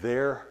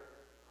their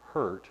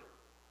hurt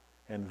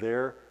and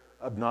their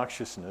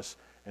obnoxiousness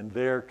and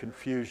their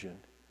confusion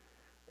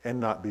and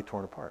not be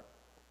torn apart.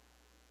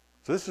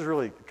 So this is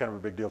really kind of a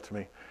big deal to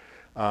me.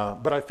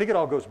 But I think it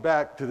all goes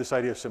back to this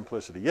idea of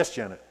simplicity. Yes,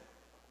 Janet?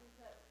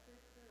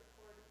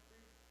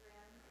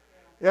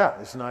 Yeah,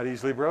 it's not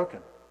easily broken.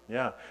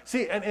 Yeah.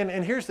 See,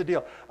 and here's the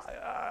deal.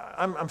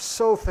 I'm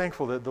so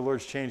thankful that the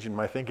Lord's changing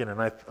my thinking, and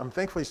I'm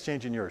thankful He's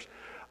changing yours.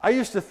 I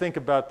used to think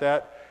about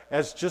that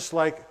as just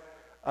like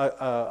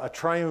a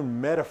triune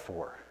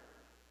metaphor,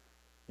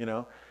 you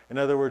know? In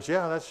other words,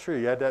 yeah, that's true.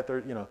 You had that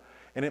third, you know.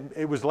 And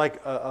it was like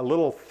a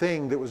little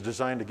thing that was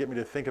designed to get me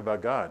to think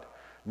about God.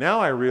 Now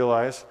I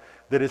realize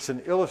that it's an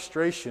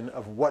illustration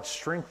of what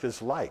strength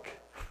is like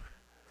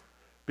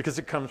because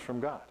it comes from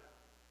God.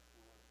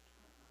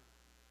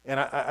 And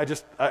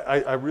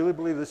I really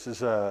believe this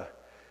is, I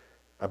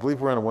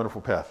believe we're on a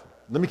wonderful path.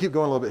 Let me keep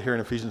going a little bit here in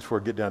Ephesians 4,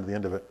 get down to the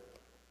end of it.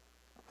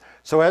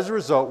 So as a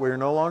result, we are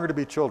no longer to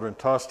be children,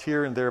 tossed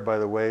here and there by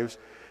the waves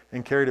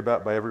and carried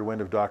about by every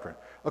wind of doctrine.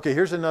 Okay,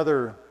 here's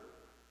another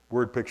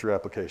word picture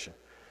application.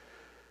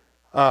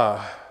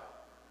 Have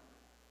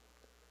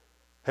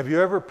you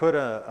ever put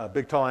a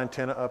big tall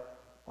antenna up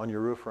on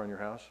your roof or on your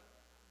house?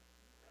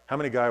 How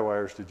many guy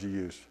wires did you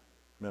use,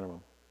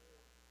 minimum?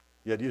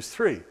 You had to use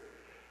 3,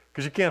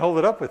 because you can't hold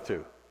it up with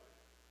 2.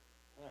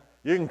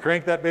 You can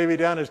crank that baby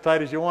down as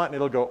tight as you want and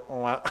it'll go,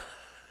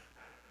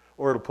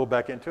 or it'll pull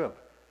back into it.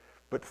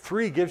 But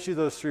 3 gives you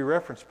those 3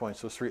 reference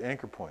points, those 3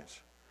 anchor points.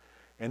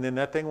 And then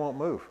that thing won't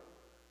move.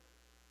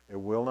 It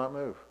will not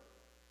move.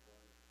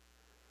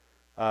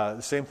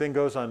 The same thing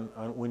goes on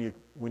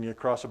when you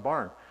cross a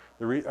barn,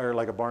 or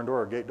like a barn door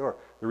or a gate door.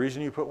 The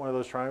reason you put one of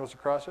those triangles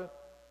across it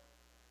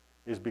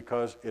is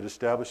because it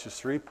establishes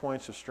 3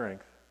 points of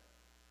strength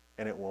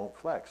and it won't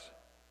flex.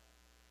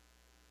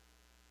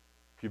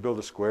 If you build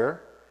a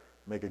square,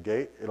 make a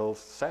gate, it'll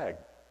sag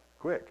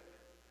quick.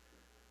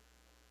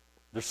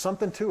 There's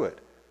something to it.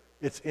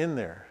 It's in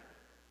there.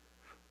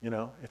 You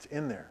know, it's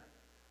in there.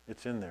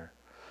 It's in there.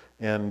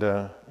 And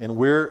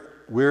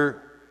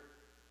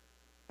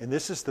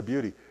this is the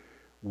beauty.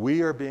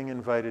 We are being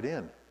invited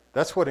in.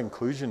 That's what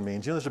inclusion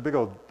means. You know, there's a big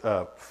old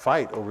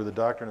fight over the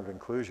doctrine of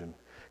inclusion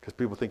because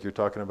people think you're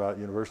talking about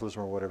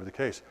universalism or whatever the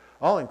case.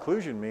 All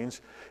inclusion means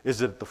is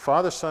that the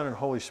Father, Son, and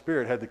Holy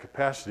Spirit had the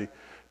capacity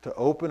to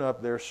open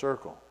up their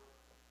circle,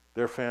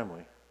 their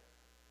family,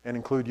 and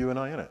include you and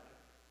I in it.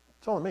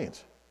 That's all it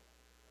means.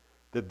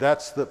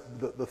 That's the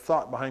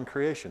thought behind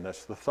creation.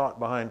 That's the thought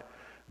behind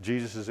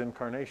Jesus'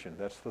 incarnation.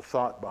 That's the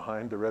thought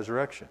behind the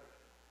resurrection.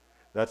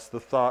 That's the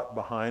thought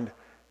behind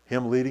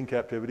him leading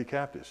captivity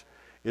captives,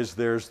 is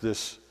there's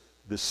this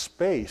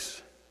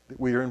space that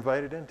we are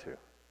invited into.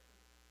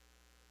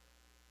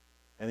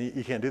 And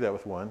you can't do that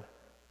with one.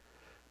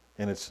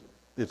 And it's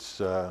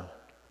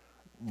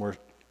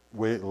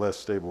way less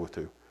stable with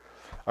 2.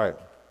 All right.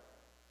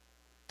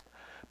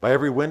 By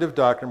every wind of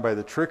doctrine, by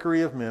the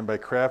trickery of men, by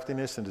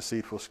craftiness and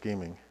deceitful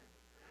scheming.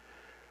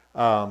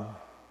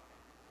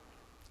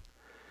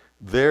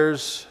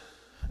 There's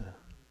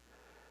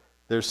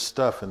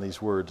stuff in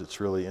these words that's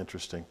really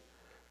interesting.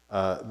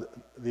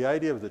 The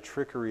idea of the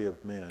trickery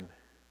of men,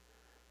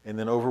 and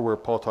then over where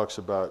Paul talks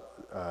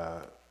about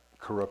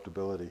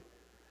corruptibility,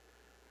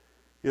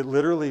 it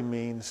literally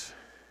means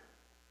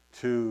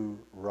to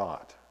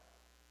rot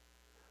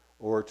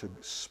or to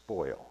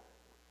spoil,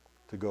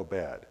 to go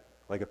bad,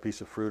 like a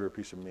piece of fruit or a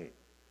piece of meat.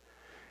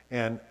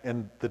 And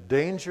the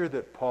danger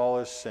that Paul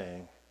is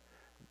saying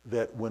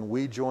that when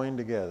we join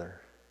together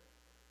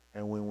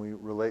and when we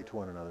relate to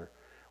one another,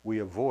 we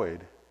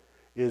avoid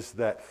is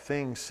that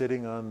thing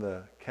sitting on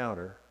the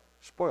counter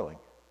spoiling.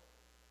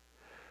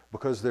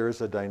 Because there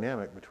is a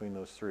dynamic between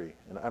those 3.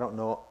 And I don't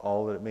know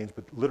all that it means,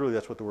 but literally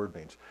that's what the word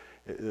means.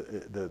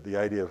 The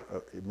idea of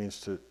it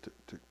means to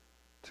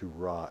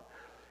rot.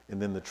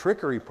 And then the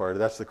trickery part,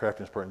 that's the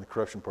craftiness part and the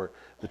corruption part.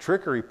 The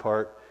trickery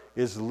part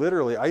is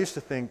literally, I used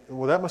to think,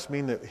 well, that must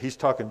mean that he's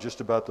talking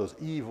just about those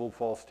evil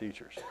false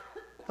teachers.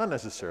 Not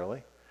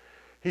necessarily.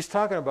 He's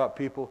talking about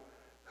people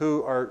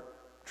who are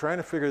trying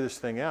to figure this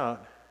thing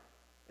out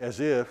as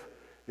if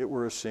it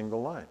were a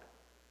single line.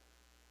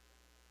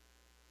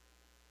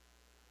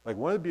 Like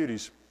one of the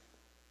beauties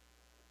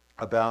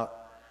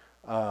about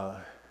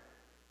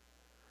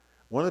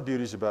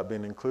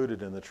being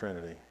included in the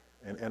Trinity,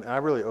 and I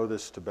really owe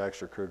this to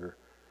Baxter Kruger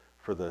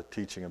for the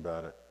teaching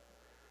about it,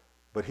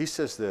 but he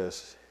says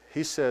this,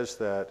 he says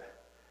that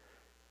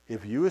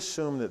if you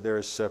assume that there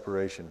is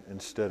separation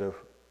instead of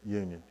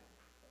union,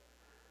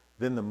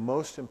 then the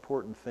most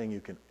important thing you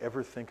can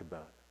ever think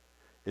about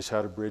is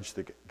how to bridge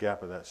the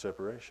gap of that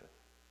separation.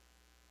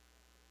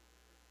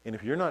 And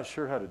if you're not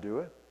sure how to do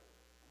it,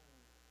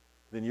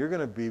 then you're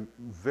going to be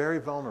very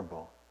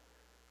vulnerable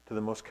to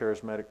the most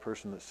charismatic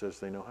person that says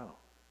they know how.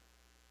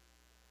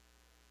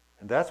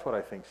 And that's what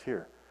I think's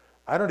here.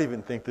 I don't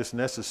even think this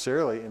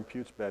necessarily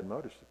imputes bad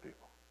motives to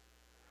people.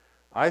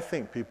 I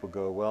think people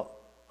go, well,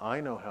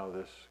 I know how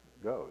this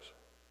goes,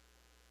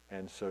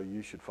 and so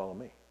you should follow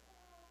me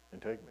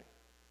and take me.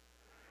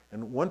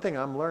 And one thing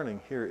I'm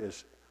learning here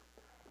is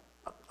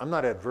I'm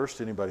not adverse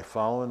to anybody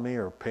following me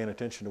or paying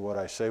attention to what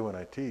I say when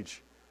I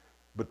teach,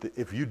 but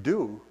if you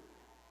do,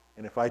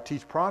 and if I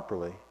teach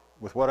properly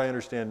with what I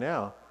understand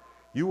now,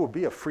 you will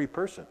be a free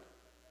person,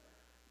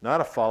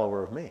 not a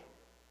follower of me.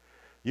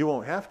 You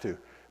won't have to,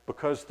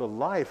 because the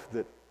life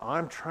that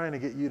I'm trying to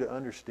get you to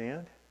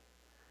understand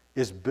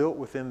is built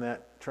within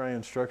that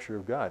triune structure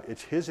of God.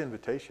 It's His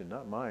invitation,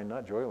 not mine,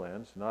 not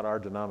Joyland's, not our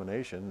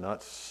denomination,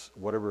 not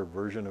whatever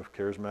version of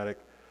charismatic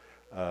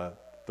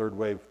third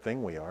wave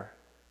thing we are.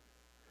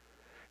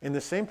 And the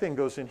same thing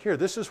goes in here.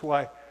 This is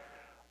why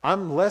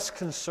I'm less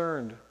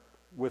concerned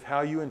with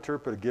how you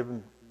interpret a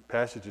given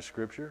passage of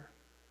Scripture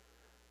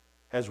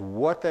as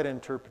what that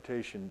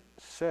interpretation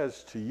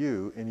says to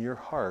you in your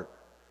heart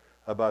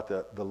about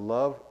the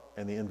love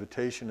and the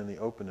invitation and the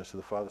openness of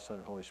the Father, Son,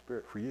 and Holy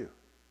Spirit for you.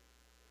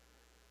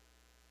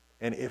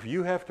 And if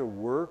you have to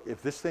work,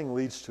 if this thing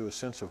leads to a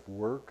sense of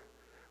work,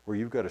 where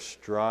you've got to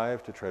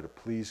strive to try to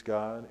please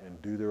God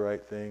and do the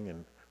right thing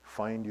and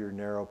find your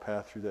narrow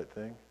path through that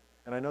thing.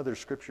 And I know there's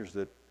scriptures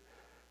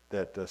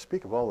that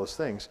speak of all those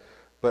things,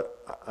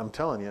 but I'm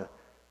telling you,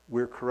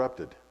 we're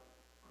corrupted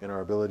in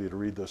our ability to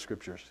read those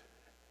scriptures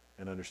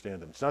and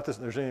understand them. It's not that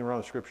there's anything wrong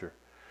with Scripture.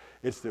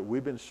 It's that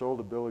we've been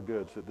sold a bill of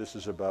goods, that this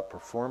is about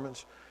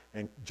performance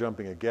and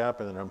jumping a gap,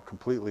 and then I'm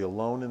completely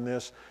alone in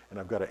this, and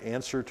I've got to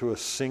answer to a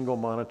single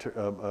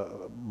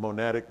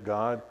monadic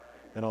God,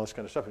 and all this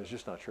kind of stuff, and it's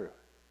just not true.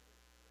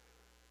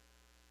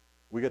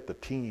 We got the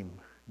team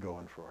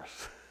going for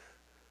us.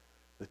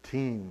 The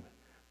team,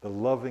 the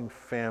loving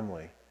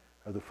family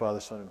of the Father,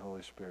 Son, and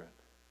Holy Spirit.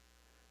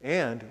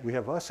 And we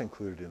have us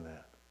included in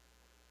that,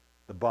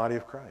 the body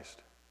of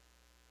Christ.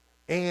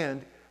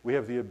 And we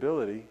have the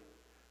ability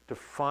to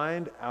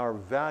find our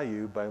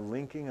value by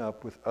linking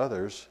up with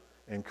others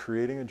and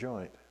creating a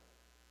joint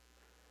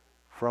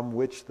from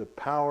which the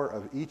power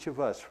of each of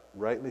us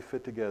rightly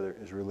fit together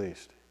is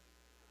released.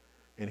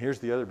 And here's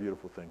the other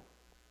beautiful thing.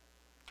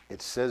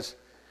 It says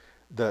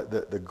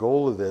the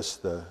goal of this,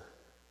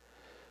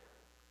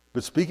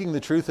 but speaking the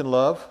truth in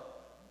love,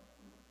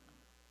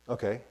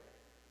 okay,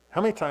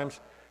 how many times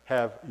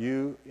have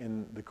you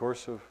in the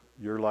course of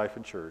your life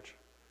in church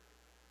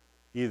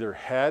either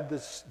had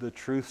the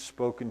truth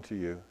spoken to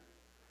you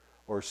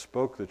or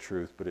spoke the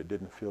truth, but it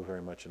didn't feel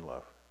very much in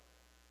love?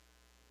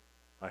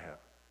 I have.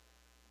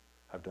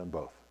 I've done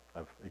both.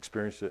 I've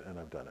experienced it and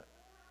I've done it.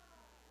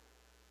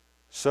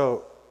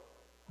 So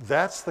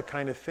that's the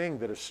kind of thing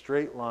that a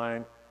straight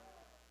line,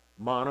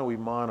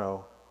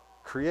 mano-y-mano,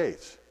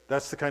 creates.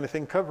 That's the kind of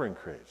thing covering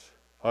creates.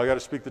 Oh, I got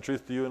to speak the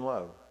truth to you in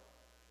love.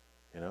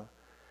 You know?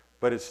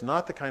 But it's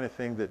not the kind of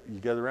thing that you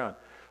get around.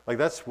 Like,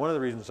 that's one of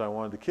the reasons I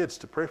wanted the kids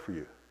to pray for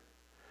you.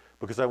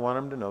 Because I want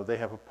them to know they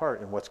have a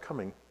part in what's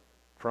coming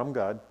from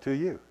God to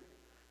you.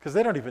 Because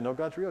they don't even know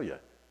God's real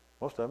yet.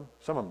 Most of them.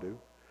 Some of them do.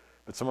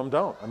 But some of them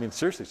don't. I mean,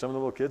 seriously, some of the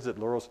little kids that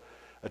Laurel's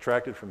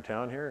attracted from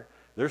town here,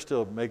 they're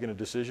still making a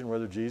decision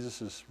whether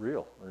Jesus is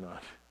real or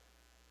not.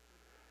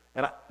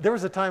 And there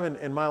was a time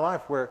in my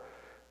life where,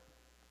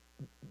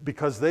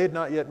 because they had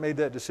not yet made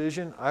that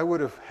decision, I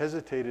would have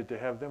hesitated to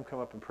have them come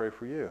up and pray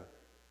for you.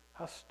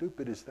 How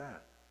stupid is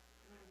that?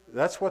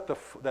 That's what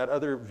that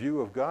other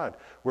view of God,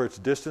 where it's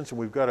distance and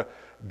we've got to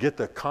get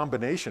the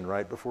combination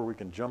right before we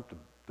can jump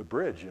the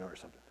bridge, or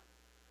something.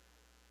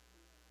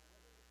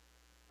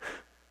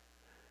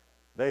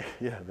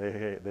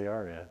 They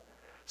are, man.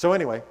 So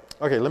anyway,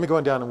 okay, let me go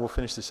on down and we'll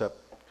finish this up.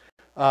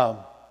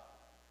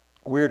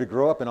 We are to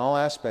grow up in all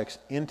aspects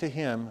into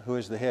Him who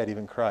is the head,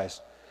 even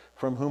Christ,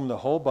 from whom the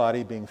whole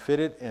body, being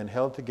fitted and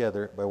held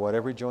together by what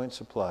every joint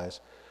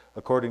supplies,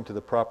 according to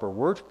the proper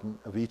working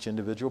of each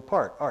individual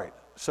part. All right,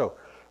 so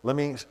let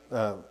me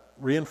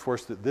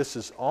reinforce that this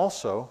is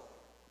also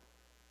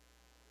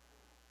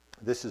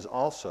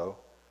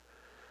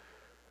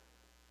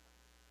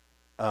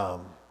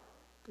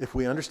if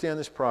we understand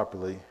this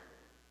properly,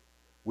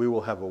 we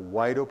will have a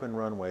wide open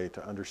runway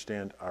to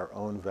understand our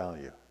own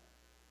value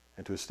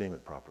and to esteem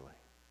it properly.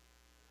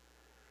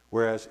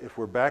 Whereas if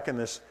we're back in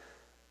this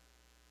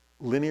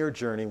linear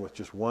journey with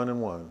just one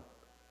and one,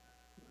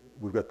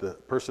 we've got the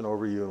person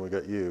over you and we've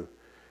got you,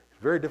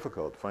 it's very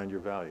difficult to find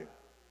your value.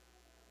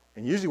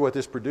 And usually what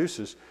this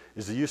produces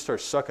is that you start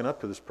sucking up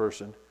to this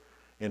person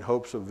in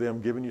hopes of them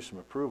giving you some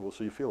approval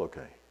so you feel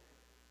okay.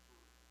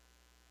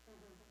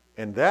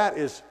 And that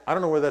is, I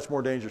don't know whether that's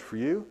more dangerous for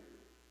you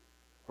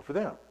or for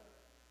them.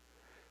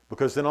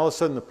 Because then all of a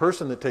sudden the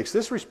person that takes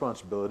this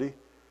responsibility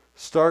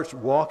starts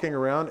walking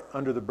around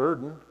under the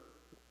burden,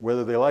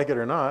 whether they like it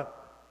or not,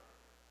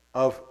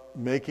 of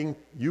making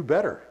you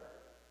better.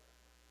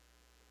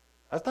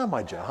 That's not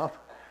my job.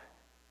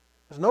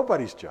 That's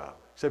nobody's job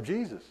except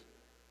Jesus.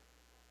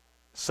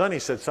 Sonny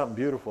said something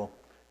beautiful.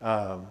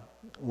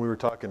 We were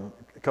talking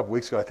a couple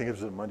weeks ago, I think it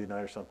was a Monday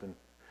night or something.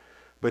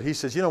 But he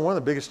says, one of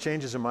the biggest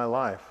changes in my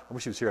life, I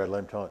wish he was here, I'd let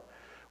him tell it.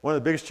 One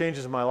of the biggest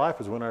changes in my life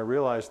was when I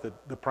realized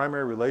that the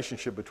primary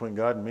relationship between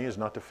God and me is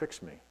not to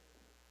fix me.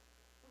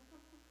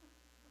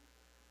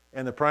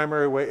 And the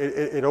primary way,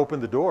 it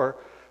opened the door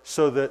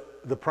so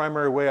that the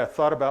primary way I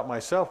thought about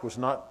myself was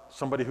not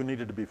somebody who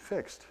needed to be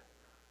fixed.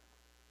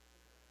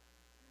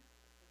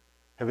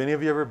 Have any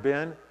of you ever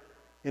been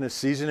in a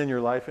season in your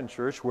life in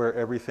church where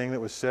everything that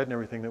was said and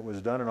everything that was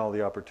done and all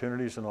the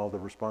opportunities and all the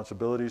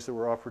responsibilities that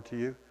were offered to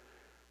you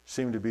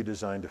seemed to be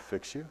designed to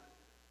fix you?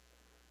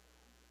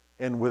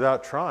 And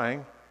without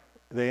trying,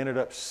 they ended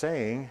up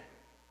saying,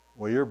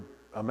 well, you're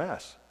a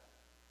mess.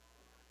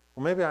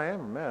 Well, maybe I am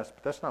a mess,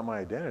 but that's not my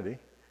identity.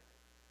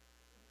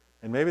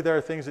 And maybe there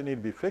are things that need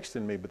to be fixed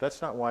in me, but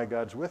that's not why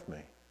God's with me.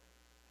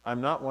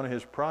 I'm not one of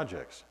His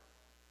projects.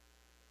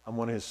 I'm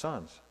one of His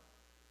sons.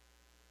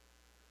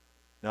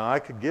 Now, I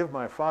could give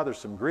my father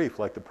some grief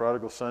like the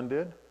prodigal son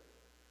did,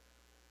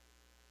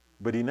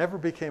 but he never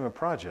became a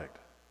project.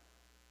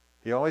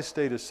 He always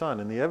stayed his son,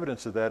 and the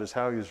evidence of that is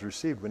how he was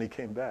received when he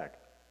came back.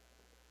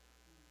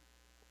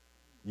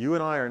 You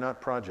and I are not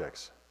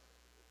projects.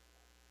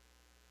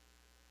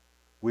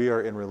 We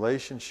are in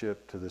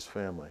relationship to this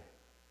family.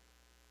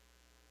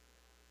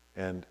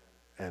 And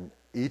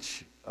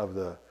each of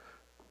the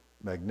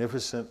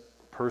magnificent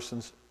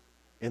persons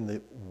in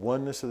the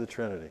oneness of the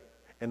Trinity.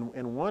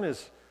 And one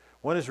is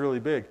really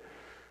big.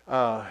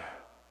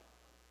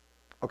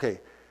 Okay,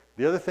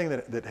 the other thing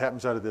that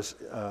happens out of this,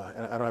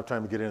 and I don't have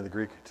time to get into the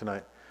Greek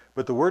tonight,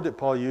 but the word that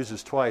Paul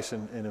uses twice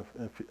in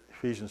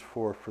Ephesians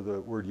 4 for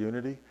the word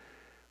unity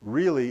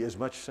really is a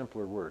much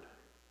simpler word.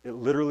 It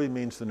literally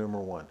means the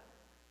numeral 1.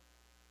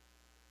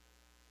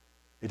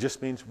 It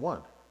just means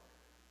one.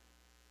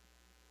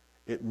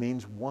 It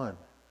means one.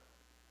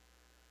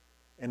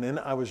 And then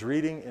I was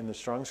reading in the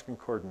Strong's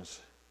Concordance,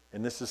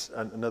 and this is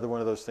another one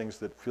of those things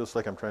that feels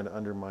like I'm trying to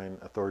undermine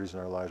authorities in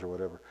our lives or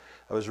whatever.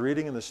 I was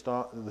reading in the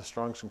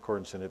Strong's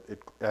Concordance, and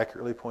it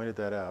accurately pointed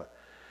that out.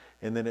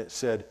 And then it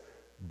said,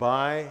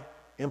 by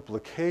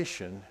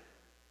implication,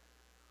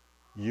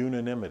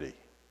 unanimity.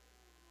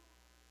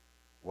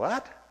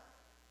 What?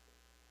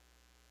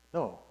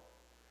 No.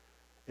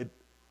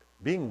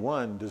 Being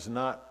one does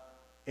not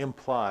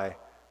imply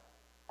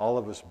all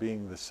of us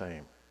being the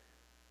same.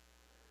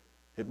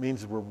 It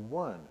means we're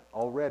one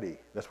already.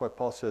 That's why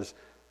Paul says,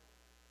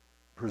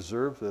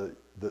 preserve the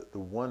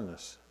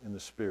oneness in the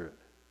Spirit,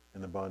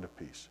 in the bond of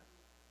peace.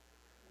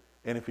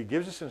 And if he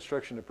gives us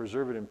instruction to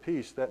preserve it in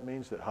peace, that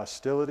means that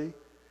hostility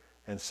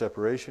and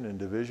separation and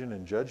division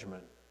and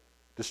judgment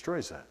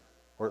destroys that,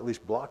 or at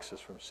least blocks us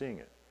from seeing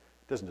it.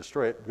 It doesn't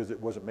destroy it because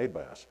it wasn't made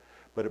by us,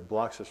 but it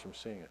blocks us from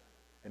seeing it.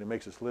 And it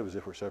makes us live as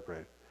if we're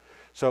separated.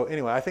 So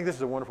anyway, I think this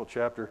is a wonderful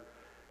chapter.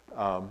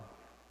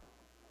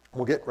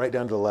 We'll get right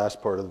down to the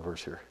last part of the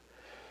verse here.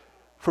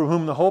 From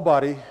whom the whole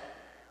body,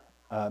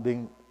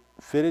 being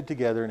fitted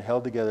together and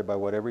held together by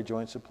what every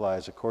joint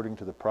supplies, according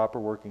to the proper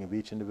working of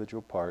each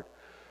individual part,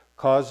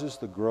 causes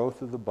the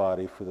growth of the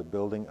body for the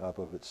building up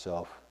of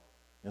itself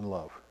in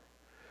love.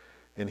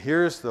 And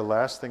here's the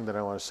last thing that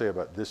I want to say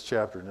about this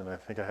chapter, and then I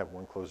think I have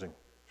one closing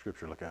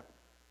scripture to look at.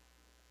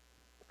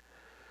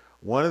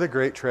 One of the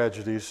great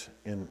tragedies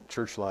in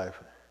church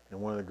life, and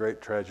one of the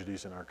great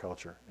tragedies in our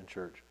culture in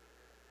church,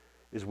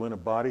 is when a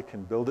body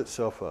can build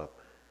itself up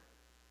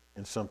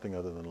in something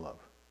other than love.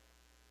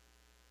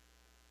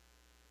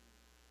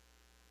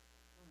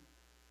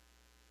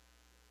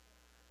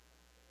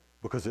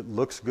 Because it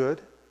looks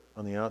good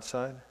on the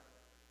outside,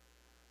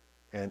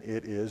 and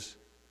it is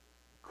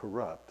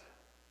corrupt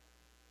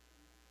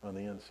on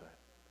the inside.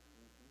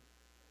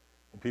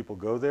 And people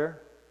go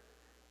there,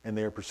 and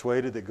they are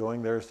persuaded that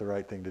going there is the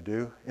right thing to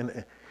do.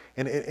 And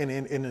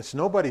it's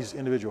nobody's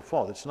individual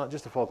fault. It's not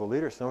just the fault of the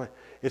leader.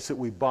 It's that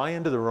we buy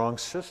into the wrong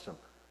system.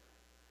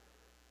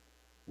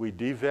 We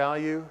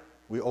devalue,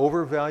 we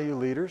overvalue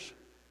leaders,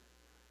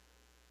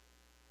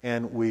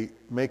 and we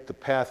make the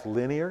path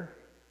linear.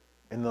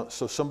 And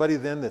so somebody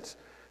then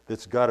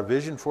that's got a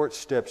vision for it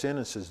steps in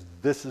and says,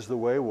 this is the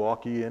way,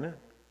 walk ye in it.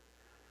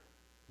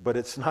 But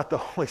it's not the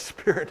Holy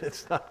Spirit,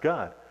 it's not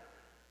God.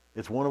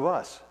 It's one of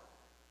us.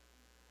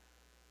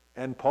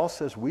 And Paul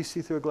says we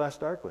see through a glass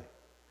darkly.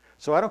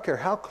 So I don't care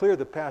how clear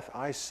the path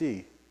I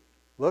see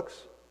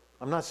looks,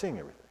 I'm not seeing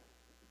everything.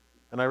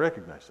 And I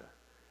recognize that.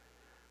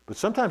 But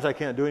sometimes I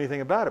can't do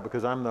anything about it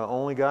because I'm the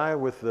only guy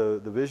with the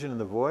vision and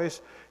the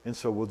voice. And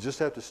so we'll just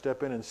have to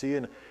step in and see.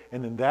 And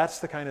then that's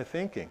the kind of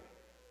thinking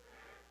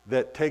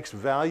that takes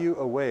value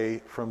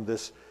away from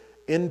this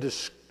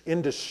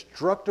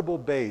indestructible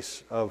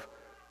base of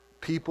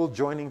people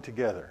joining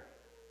together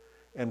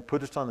and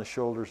put us on the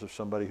shoulders of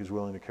somebody who's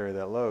willing to carry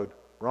that load.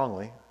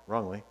 Wrongly.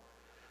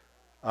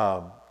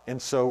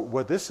 And so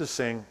what this is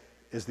saying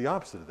is the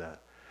opposite of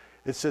that.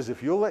 It says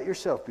if you'll let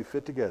yourself be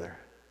fit together,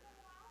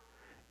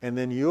 and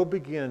then you'll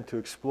begin to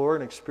explore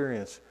and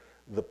experience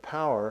the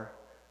power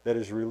that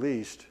is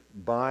released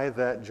by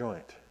that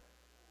joint,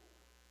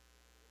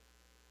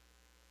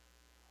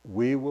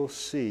 we will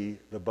see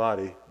the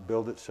body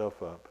build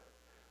itself up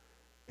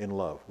in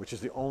love, which is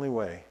the only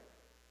way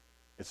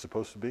it's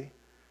supposed to be,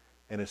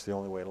 and it's the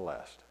only way it'll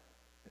last.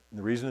 And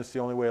the reason it's the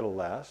only way it'll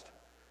last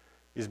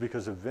is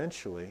because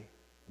eventually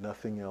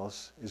nothing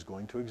else is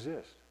going to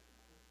exist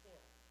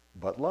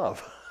but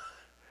love.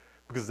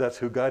 Because that's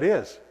who God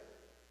is.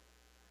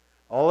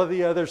 All of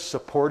the other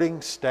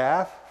supporting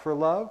staff for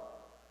love,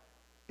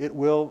 it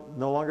will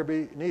no longer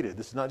be needed.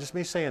 This is not just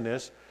me saying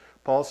this.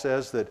 Paul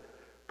says that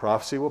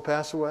prophecy will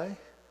pass away.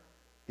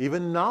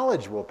 Even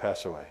knowledge will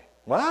pass away.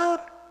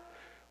 What?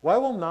 Why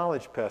will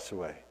knowledge pass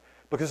away?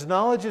 Because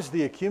knowledge is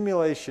the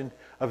accumulation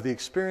of the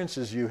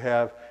experiences you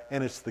have,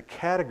 and it's the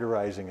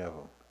categorizing of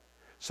them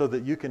so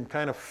that you can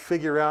kind of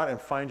figure out and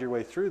find your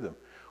way through them.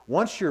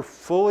 Once you're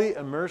fully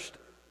immersed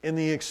in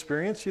the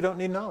experience, you don't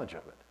need knowledge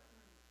of it.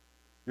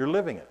 You're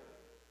living it.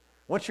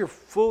 Once you're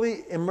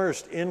fully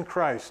immersed in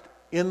Christ,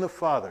 in the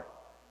Father,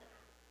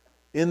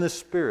 in the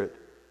Spirit,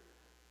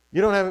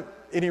 You don't have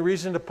any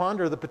reason to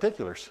ponder the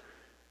particulars.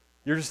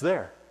 You're just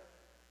there.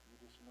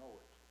 You just know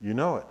it. You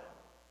know it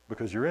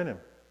because you're in him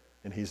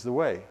and he's the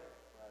way. Right.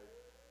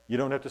 You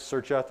don't have to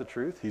search out the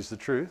truth. He's the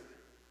truth.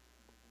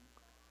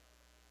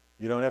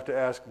 You don't have to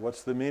ask,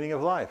 what's the meaning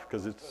of life?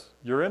 Because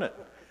you're in it.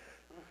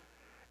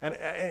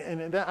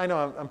 And I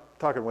know I'm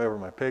talking way over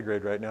my pay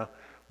grade right now,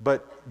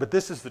 but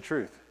this is the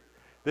truth.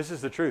 This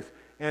is the truth.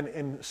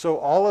 And so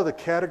all of the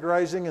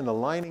categorizing and the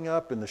lining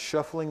up and the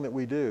shuffling that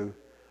we do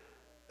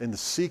and the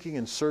seeking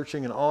and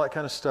searching and all that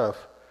kind of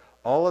stuff,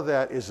 all of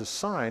that is a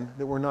sign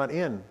that we're not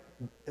in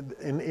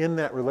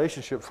that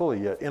relationship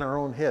fully yet, in our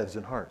own heads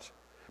and hearts.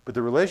 But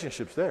the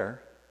relationship's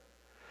there.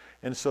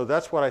 And so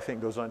that's what I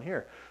think goes on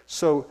here.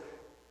 So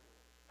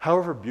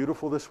however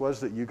beautiful this was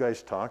that you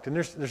guys talked, and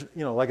there's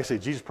like I say,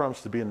 Jesus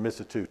promised to be in the midst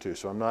of two too,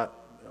 so I'm not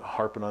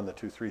harping on the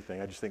 2-3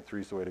 thing. I just think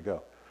 3 is the way to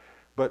go.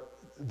 But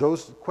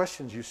those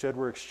questions you said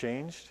were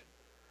exchanged,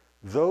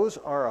 those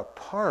are a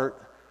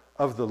part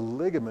of the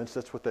ligaments,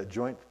 that's what that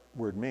joint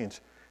word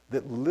means,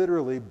 that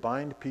literally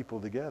bind people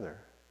together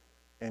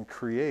and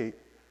create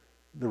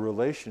the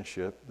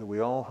relationship that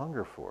we all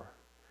hunger for.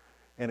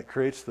 And it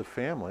creates the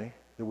family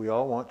that we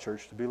all want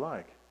church to be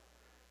like.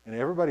 And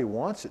everybody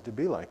wants it to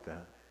be like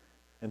that.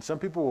 And some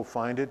people will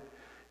find it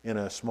in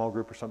a small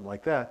group or something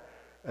like that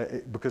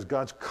because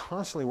God's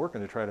constantly working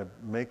to try to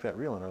make that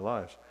real in our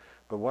lives.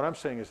 But what I'm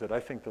saying is that I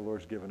think the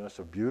Lord's given us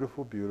a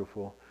beautiful,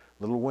 beautiful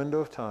little window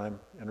of time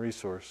and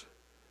resource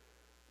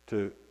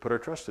to put our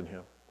trust in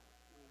him.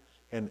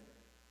 And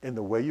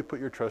the way you put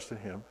your trust in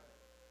him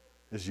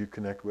is you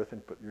connect with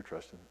and put your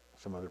trust in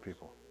some other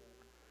people.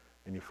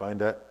 And you find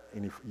that,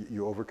 and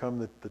you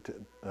overcome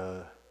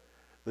the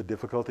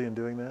difficulty in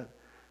doing that.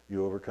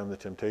 You overcome the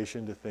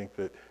temptation to think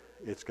that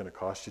it's going to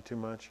cost you too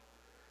much.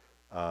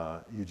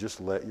 You just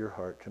let your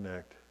heart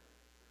connect.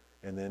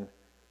 And then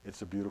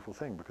it's a beautiful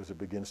thing because it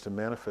begins to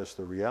manifest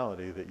the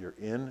reality that you're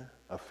in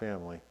a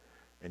family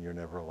and you're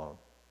never alone.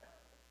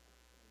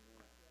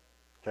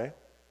 Okay?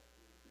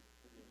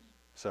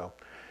 So,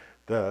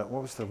 what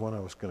was the one I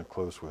was going to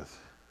close with?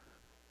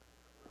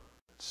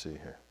 Let's see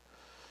here.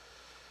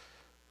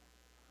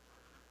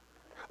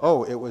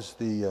 Oh, it was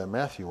the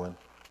Matthew one.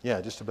 Yeah,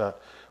 just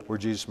about where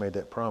Jesus made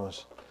that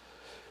promise.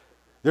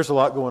 There's a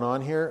lot going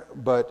on here,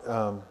 but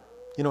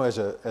as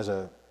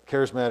a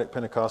charismatic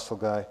Pentecostal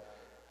guy,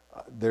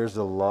 there's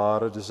a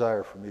lot of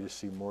desire for me to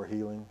see more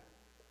healing,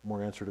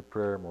 more answer to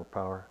prayer, more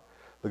power.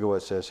 Look at what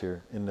it says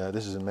here.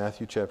 This is in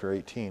Matthew chapter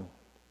 18.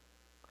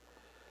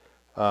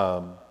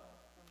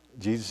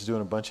 Jesus is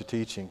doing a bunch of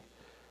teaching,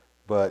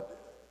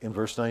 but in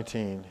verse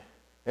 19,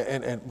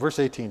 and verse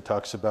 18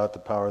 talks about the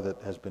power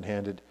that has been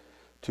handed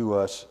to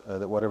us,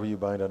 that whatever you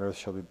bind on earth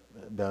shall be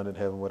bound in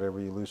heaven, whatever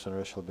you loose on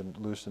earth shall be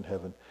loosed in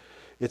heaven.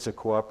 It's a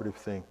cooperative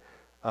thing.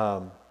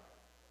 I've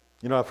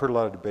heard a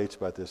lot of debates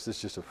about this. This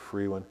is just a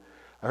free one.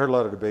 I heard a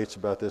lot of debates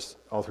about this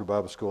all through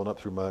Bible school and up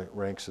through my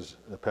ranks as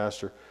a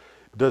pastor.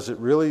 Does it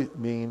really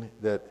mean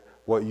that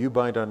what you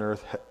bind on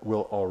earth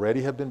will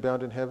already have been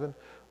bound in heaven,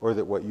 or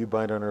that what you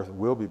bind on earth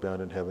will be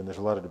bound in heaven? There's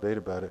a lot of debate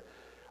about it.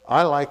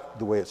 I like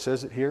the way it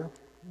says it here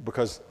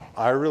because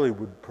I really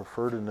would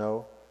prefer to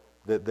know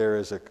that there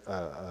is a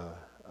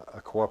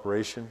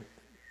cooperation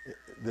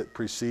that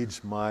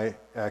precedes my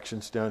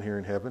actions down here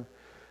in heaven.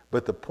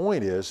 But the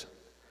point is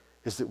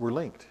that we're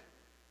linked.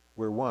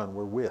 We're one.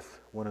 We're with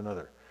one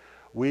another.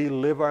 We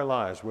live our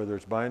lives, whether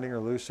it's binding or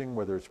loosing,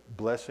 whether it's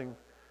blessing,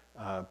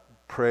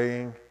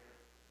 praying,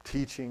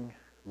 teaching,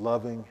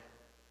 loving,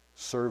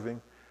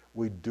 serving.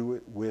 We do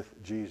it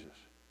with Jesus.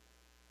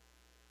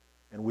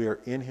 And we are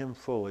in him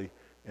fully,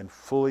 and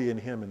fully in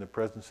him in the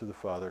presence of the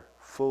Father,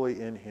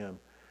 fully in him,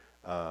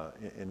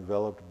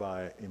 enveloped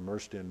by,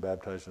 immersed in,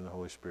 baptized in the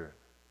Holy Spirit.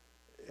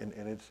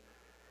 And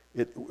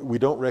we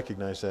don't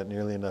recognize that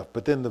nearly enough.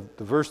 But then the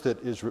verse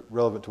that is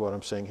relevant to what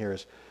I'm saying here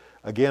is,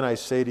 again, I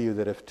say to you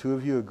that if two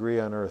of you agree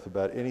on earth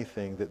about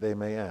anything that they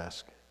may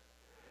ask,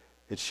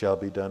 it shall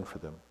be done for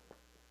them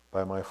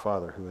by my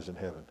Father who is in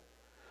heaven.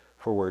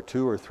 For where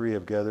 2 or 3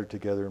 have gathered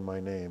together in my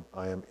name,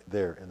 I am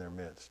there in their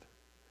midst.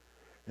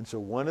 And so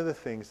one of the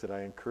things that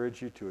I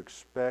encourage you to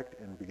expect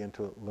and begin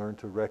to learn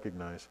to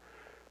recognize,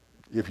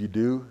 if you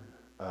do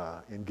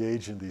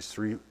engage in these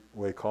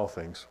 3-way call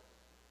things,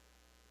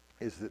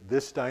 is that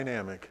this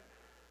dynamic,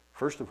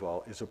 first of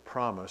all, is a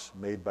promise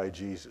made by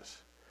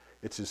Jesus.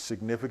 It's as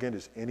significant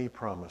as any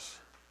promise.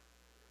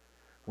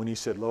 When he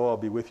said, lo, I'll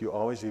be with you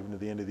always, even to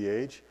the end of the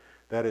age,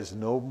 that is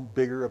no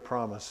bigger a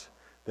promise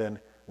than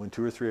when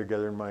 2 or 3 are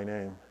gathered in my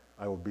name,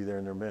 I will be there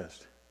in their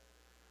midst.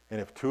 And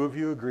if 2 of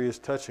you agree as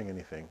touching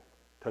anything,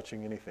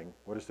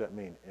 what does that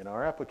mean? In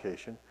our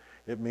application,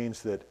 it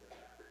means that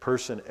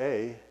person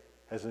A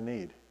has a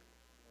need.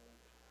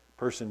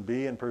 Person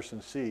B and person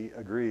C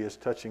agree as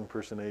touching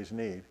person A's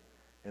need.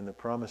 And the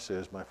promise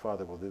is, my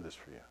Father will do this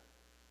for you.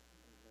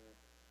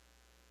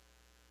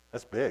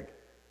 That's big.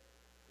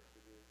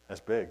 That's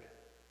big.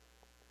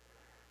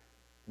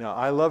 Now,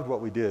 I loved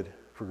what we did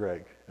for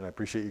Greg, and I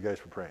appreciate you guys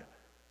for praying.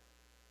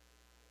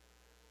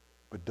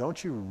 But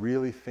don't you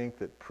really think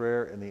that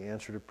prayer and the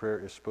answer to prayer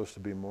is supposed to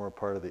be more a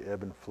part of the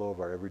ebb and flow of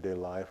our everyday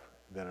life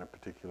than a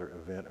particular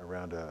event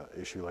around an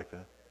issue like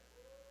that?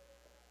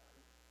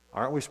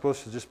 Aren't we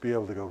supposed to just be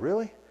able to go,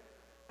 really?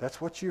 That's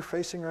what you're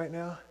facing right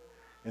now?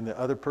 And the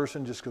other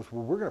person just goes,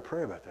 well, we're going to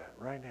pray about that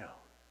right now.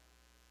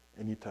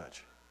 And you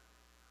touch.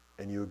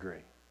 And you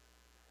agree.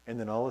 And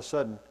then all of a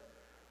sudden,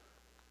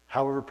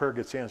 however prayer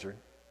gets answered,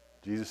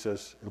 Jesus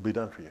says, it'll be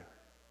done for you.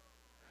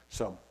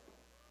 So,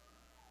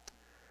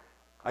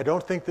 I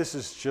don't think this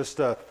is just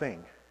a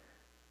thing.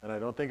 And I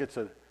don't think it's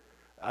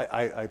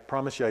I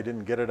promise you I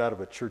didn't get it out of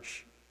a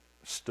church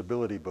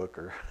stability book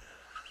or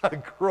a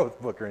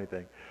growth book or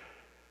anything.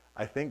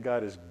 I think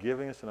God is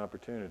giving us an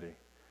opportunity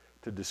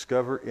to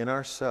discover in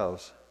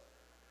ourselves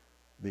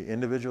the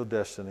individual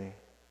destiny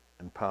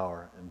and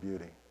power and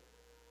beauty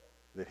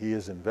that He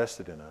has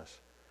invested in us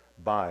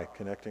by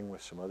connecting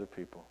with some other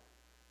people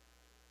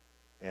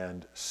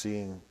and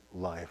seeing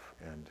life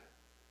and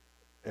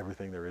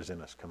everything there is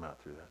in us come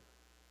out through that.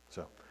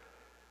 So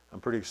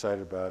I'm pretty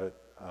excited about it.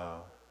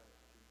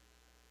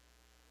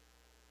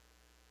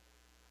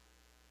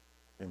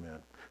 Amen.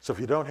 So if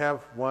you don't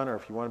have one, or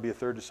if you want to be a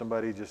third to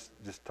somebody, just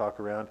talk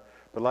around.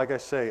 But like I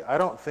say, I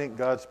don't think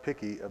God's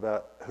picky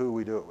about who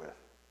we do it with.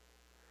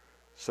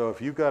 So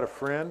if you've got a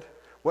friend,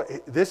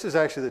 this is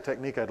actually the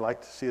technique I'd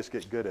like to see us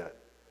get good at.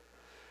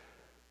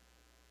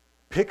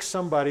 Pick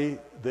somebody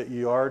that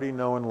you already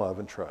know and love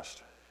and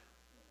trust.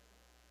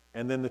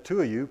 And then the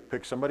two of you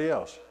pick somebody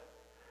else.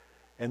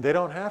 And they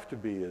don't have to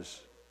be as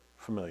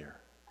familiar.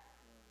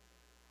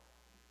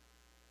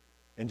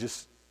 And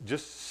just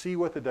see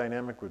what the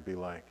dynamic would be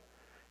like.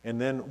 And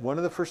then one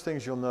of the first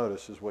things you'll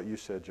notice is what you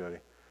said, Jody.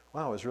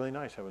 Wow, it was really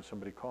nice having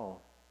somebody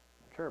call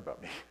and care about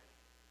me.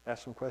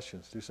 Ask some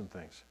questions, do some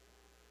things.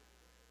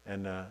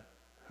 And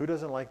who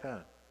doesn't like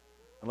that?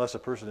 Unless a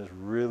person is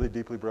really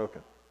deeply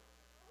broken.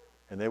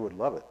 And they would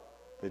love it.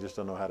 They just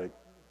don't know how to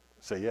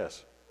say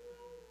yes.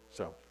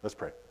 So, let's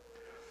pray.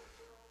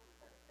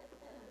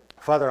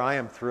 Father, I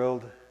am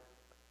thrilled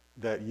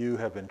that you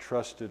have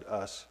entrusted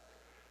us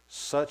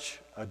such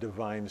a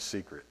divine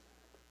secret.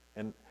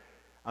 And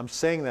I'm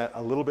saying that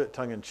a little bit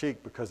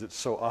tongue-in-cheek because it's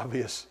so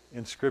obvious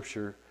in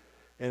Scripture,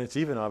 and it's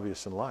even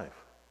obvious in life.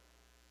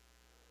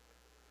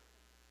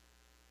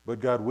 But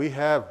God, we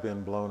have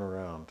been blown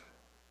around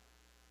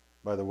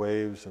by the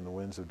waves and the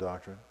winds of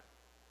doctrine.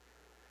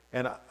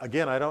 And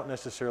again, I don't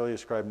necessarily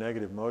ascribe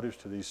negative motives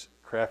to these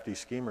crafty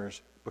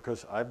schemers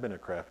because I've been a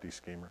crafty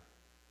schemer.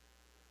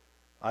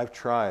 I've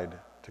tried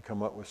to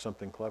come up with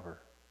something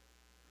clever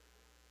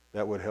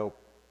that would help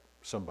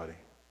somebody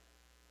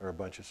or a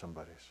bunch of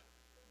somebodies.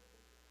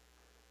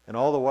 And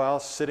all the while,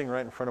 sitting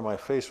right in front of my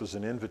face was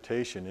an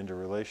invitation into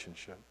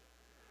relationship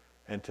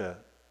and to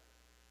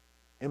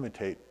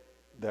imitate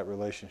that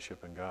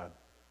relationship in God.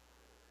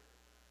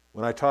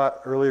 When I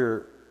taught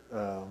earlier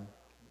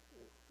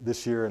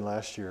this year and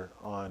last year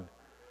on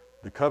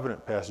the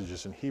covenant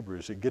passages in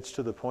Hebrews, it gets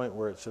to the point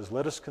where it says,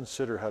 let us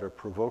consider how to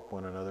provoke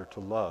one another to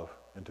love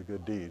and to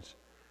good deeds.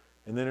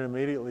 And then it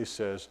immediately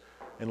says,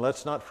 and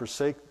let's not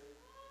forsake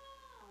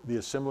the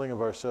assembling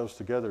of ourselves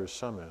together as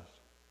some is,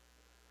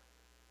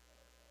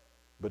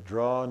 but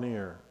draw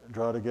near,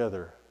 draw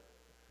together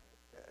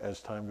as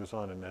time goes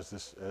on and as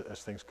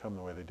things come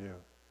the way they do.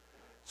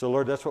 So,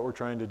 Lord, that's what we're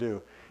trying to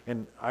do.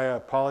 And I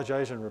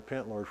apologize and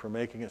repent, Lord, for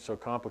making it so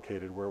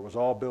complicated, where it was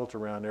all built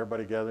around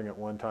everybody gathering at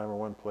one time or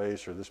one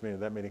place, or this meeting,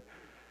 that meeting.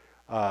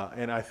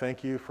 And I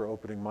thank you for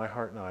opening my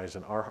heart and eyes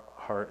and our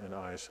heart and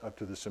eyes up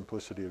to the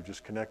simplicity of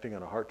just connecting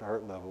on a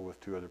heart-to-heart level with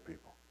two other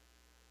people.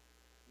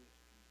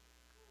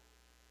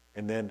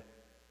 And then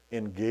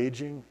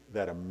engaging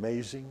that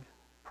amazing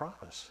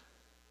promise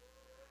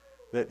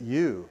that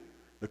you,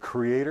 the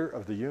creator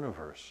of the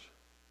universe,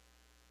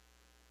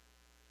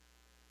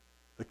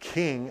 the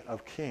King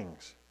of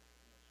kings,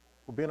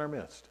 will be in our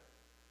midst.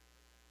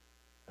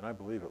 And I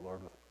believe it,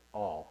 Lord, with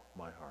all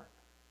my heart.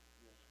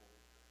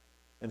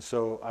 And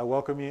so I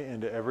welcome you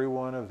into every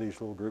one of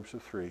these little groups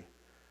of three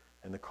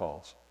and the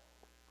calls.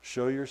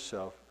 Show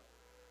yourself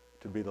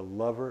to be the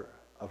lover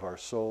of our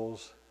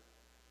souls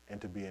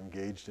and to be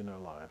engaged in our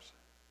lives.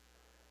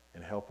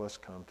 And help us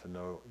come to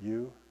know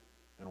you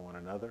and one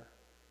another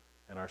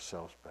and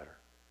ourselves better.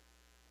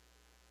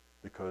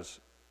 Because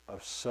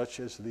of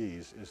such as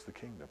these is the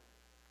kingdom.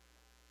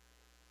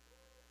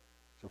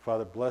 So,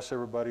 Father, bless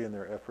everybody in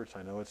their efforts.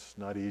 I know it's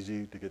not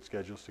easy to get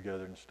schedules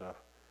together and stuff,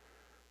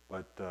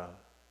 but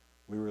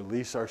we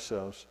release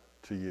ourselves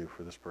to you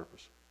for this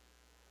purpose.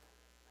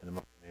 In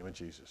the name of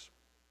Jesus.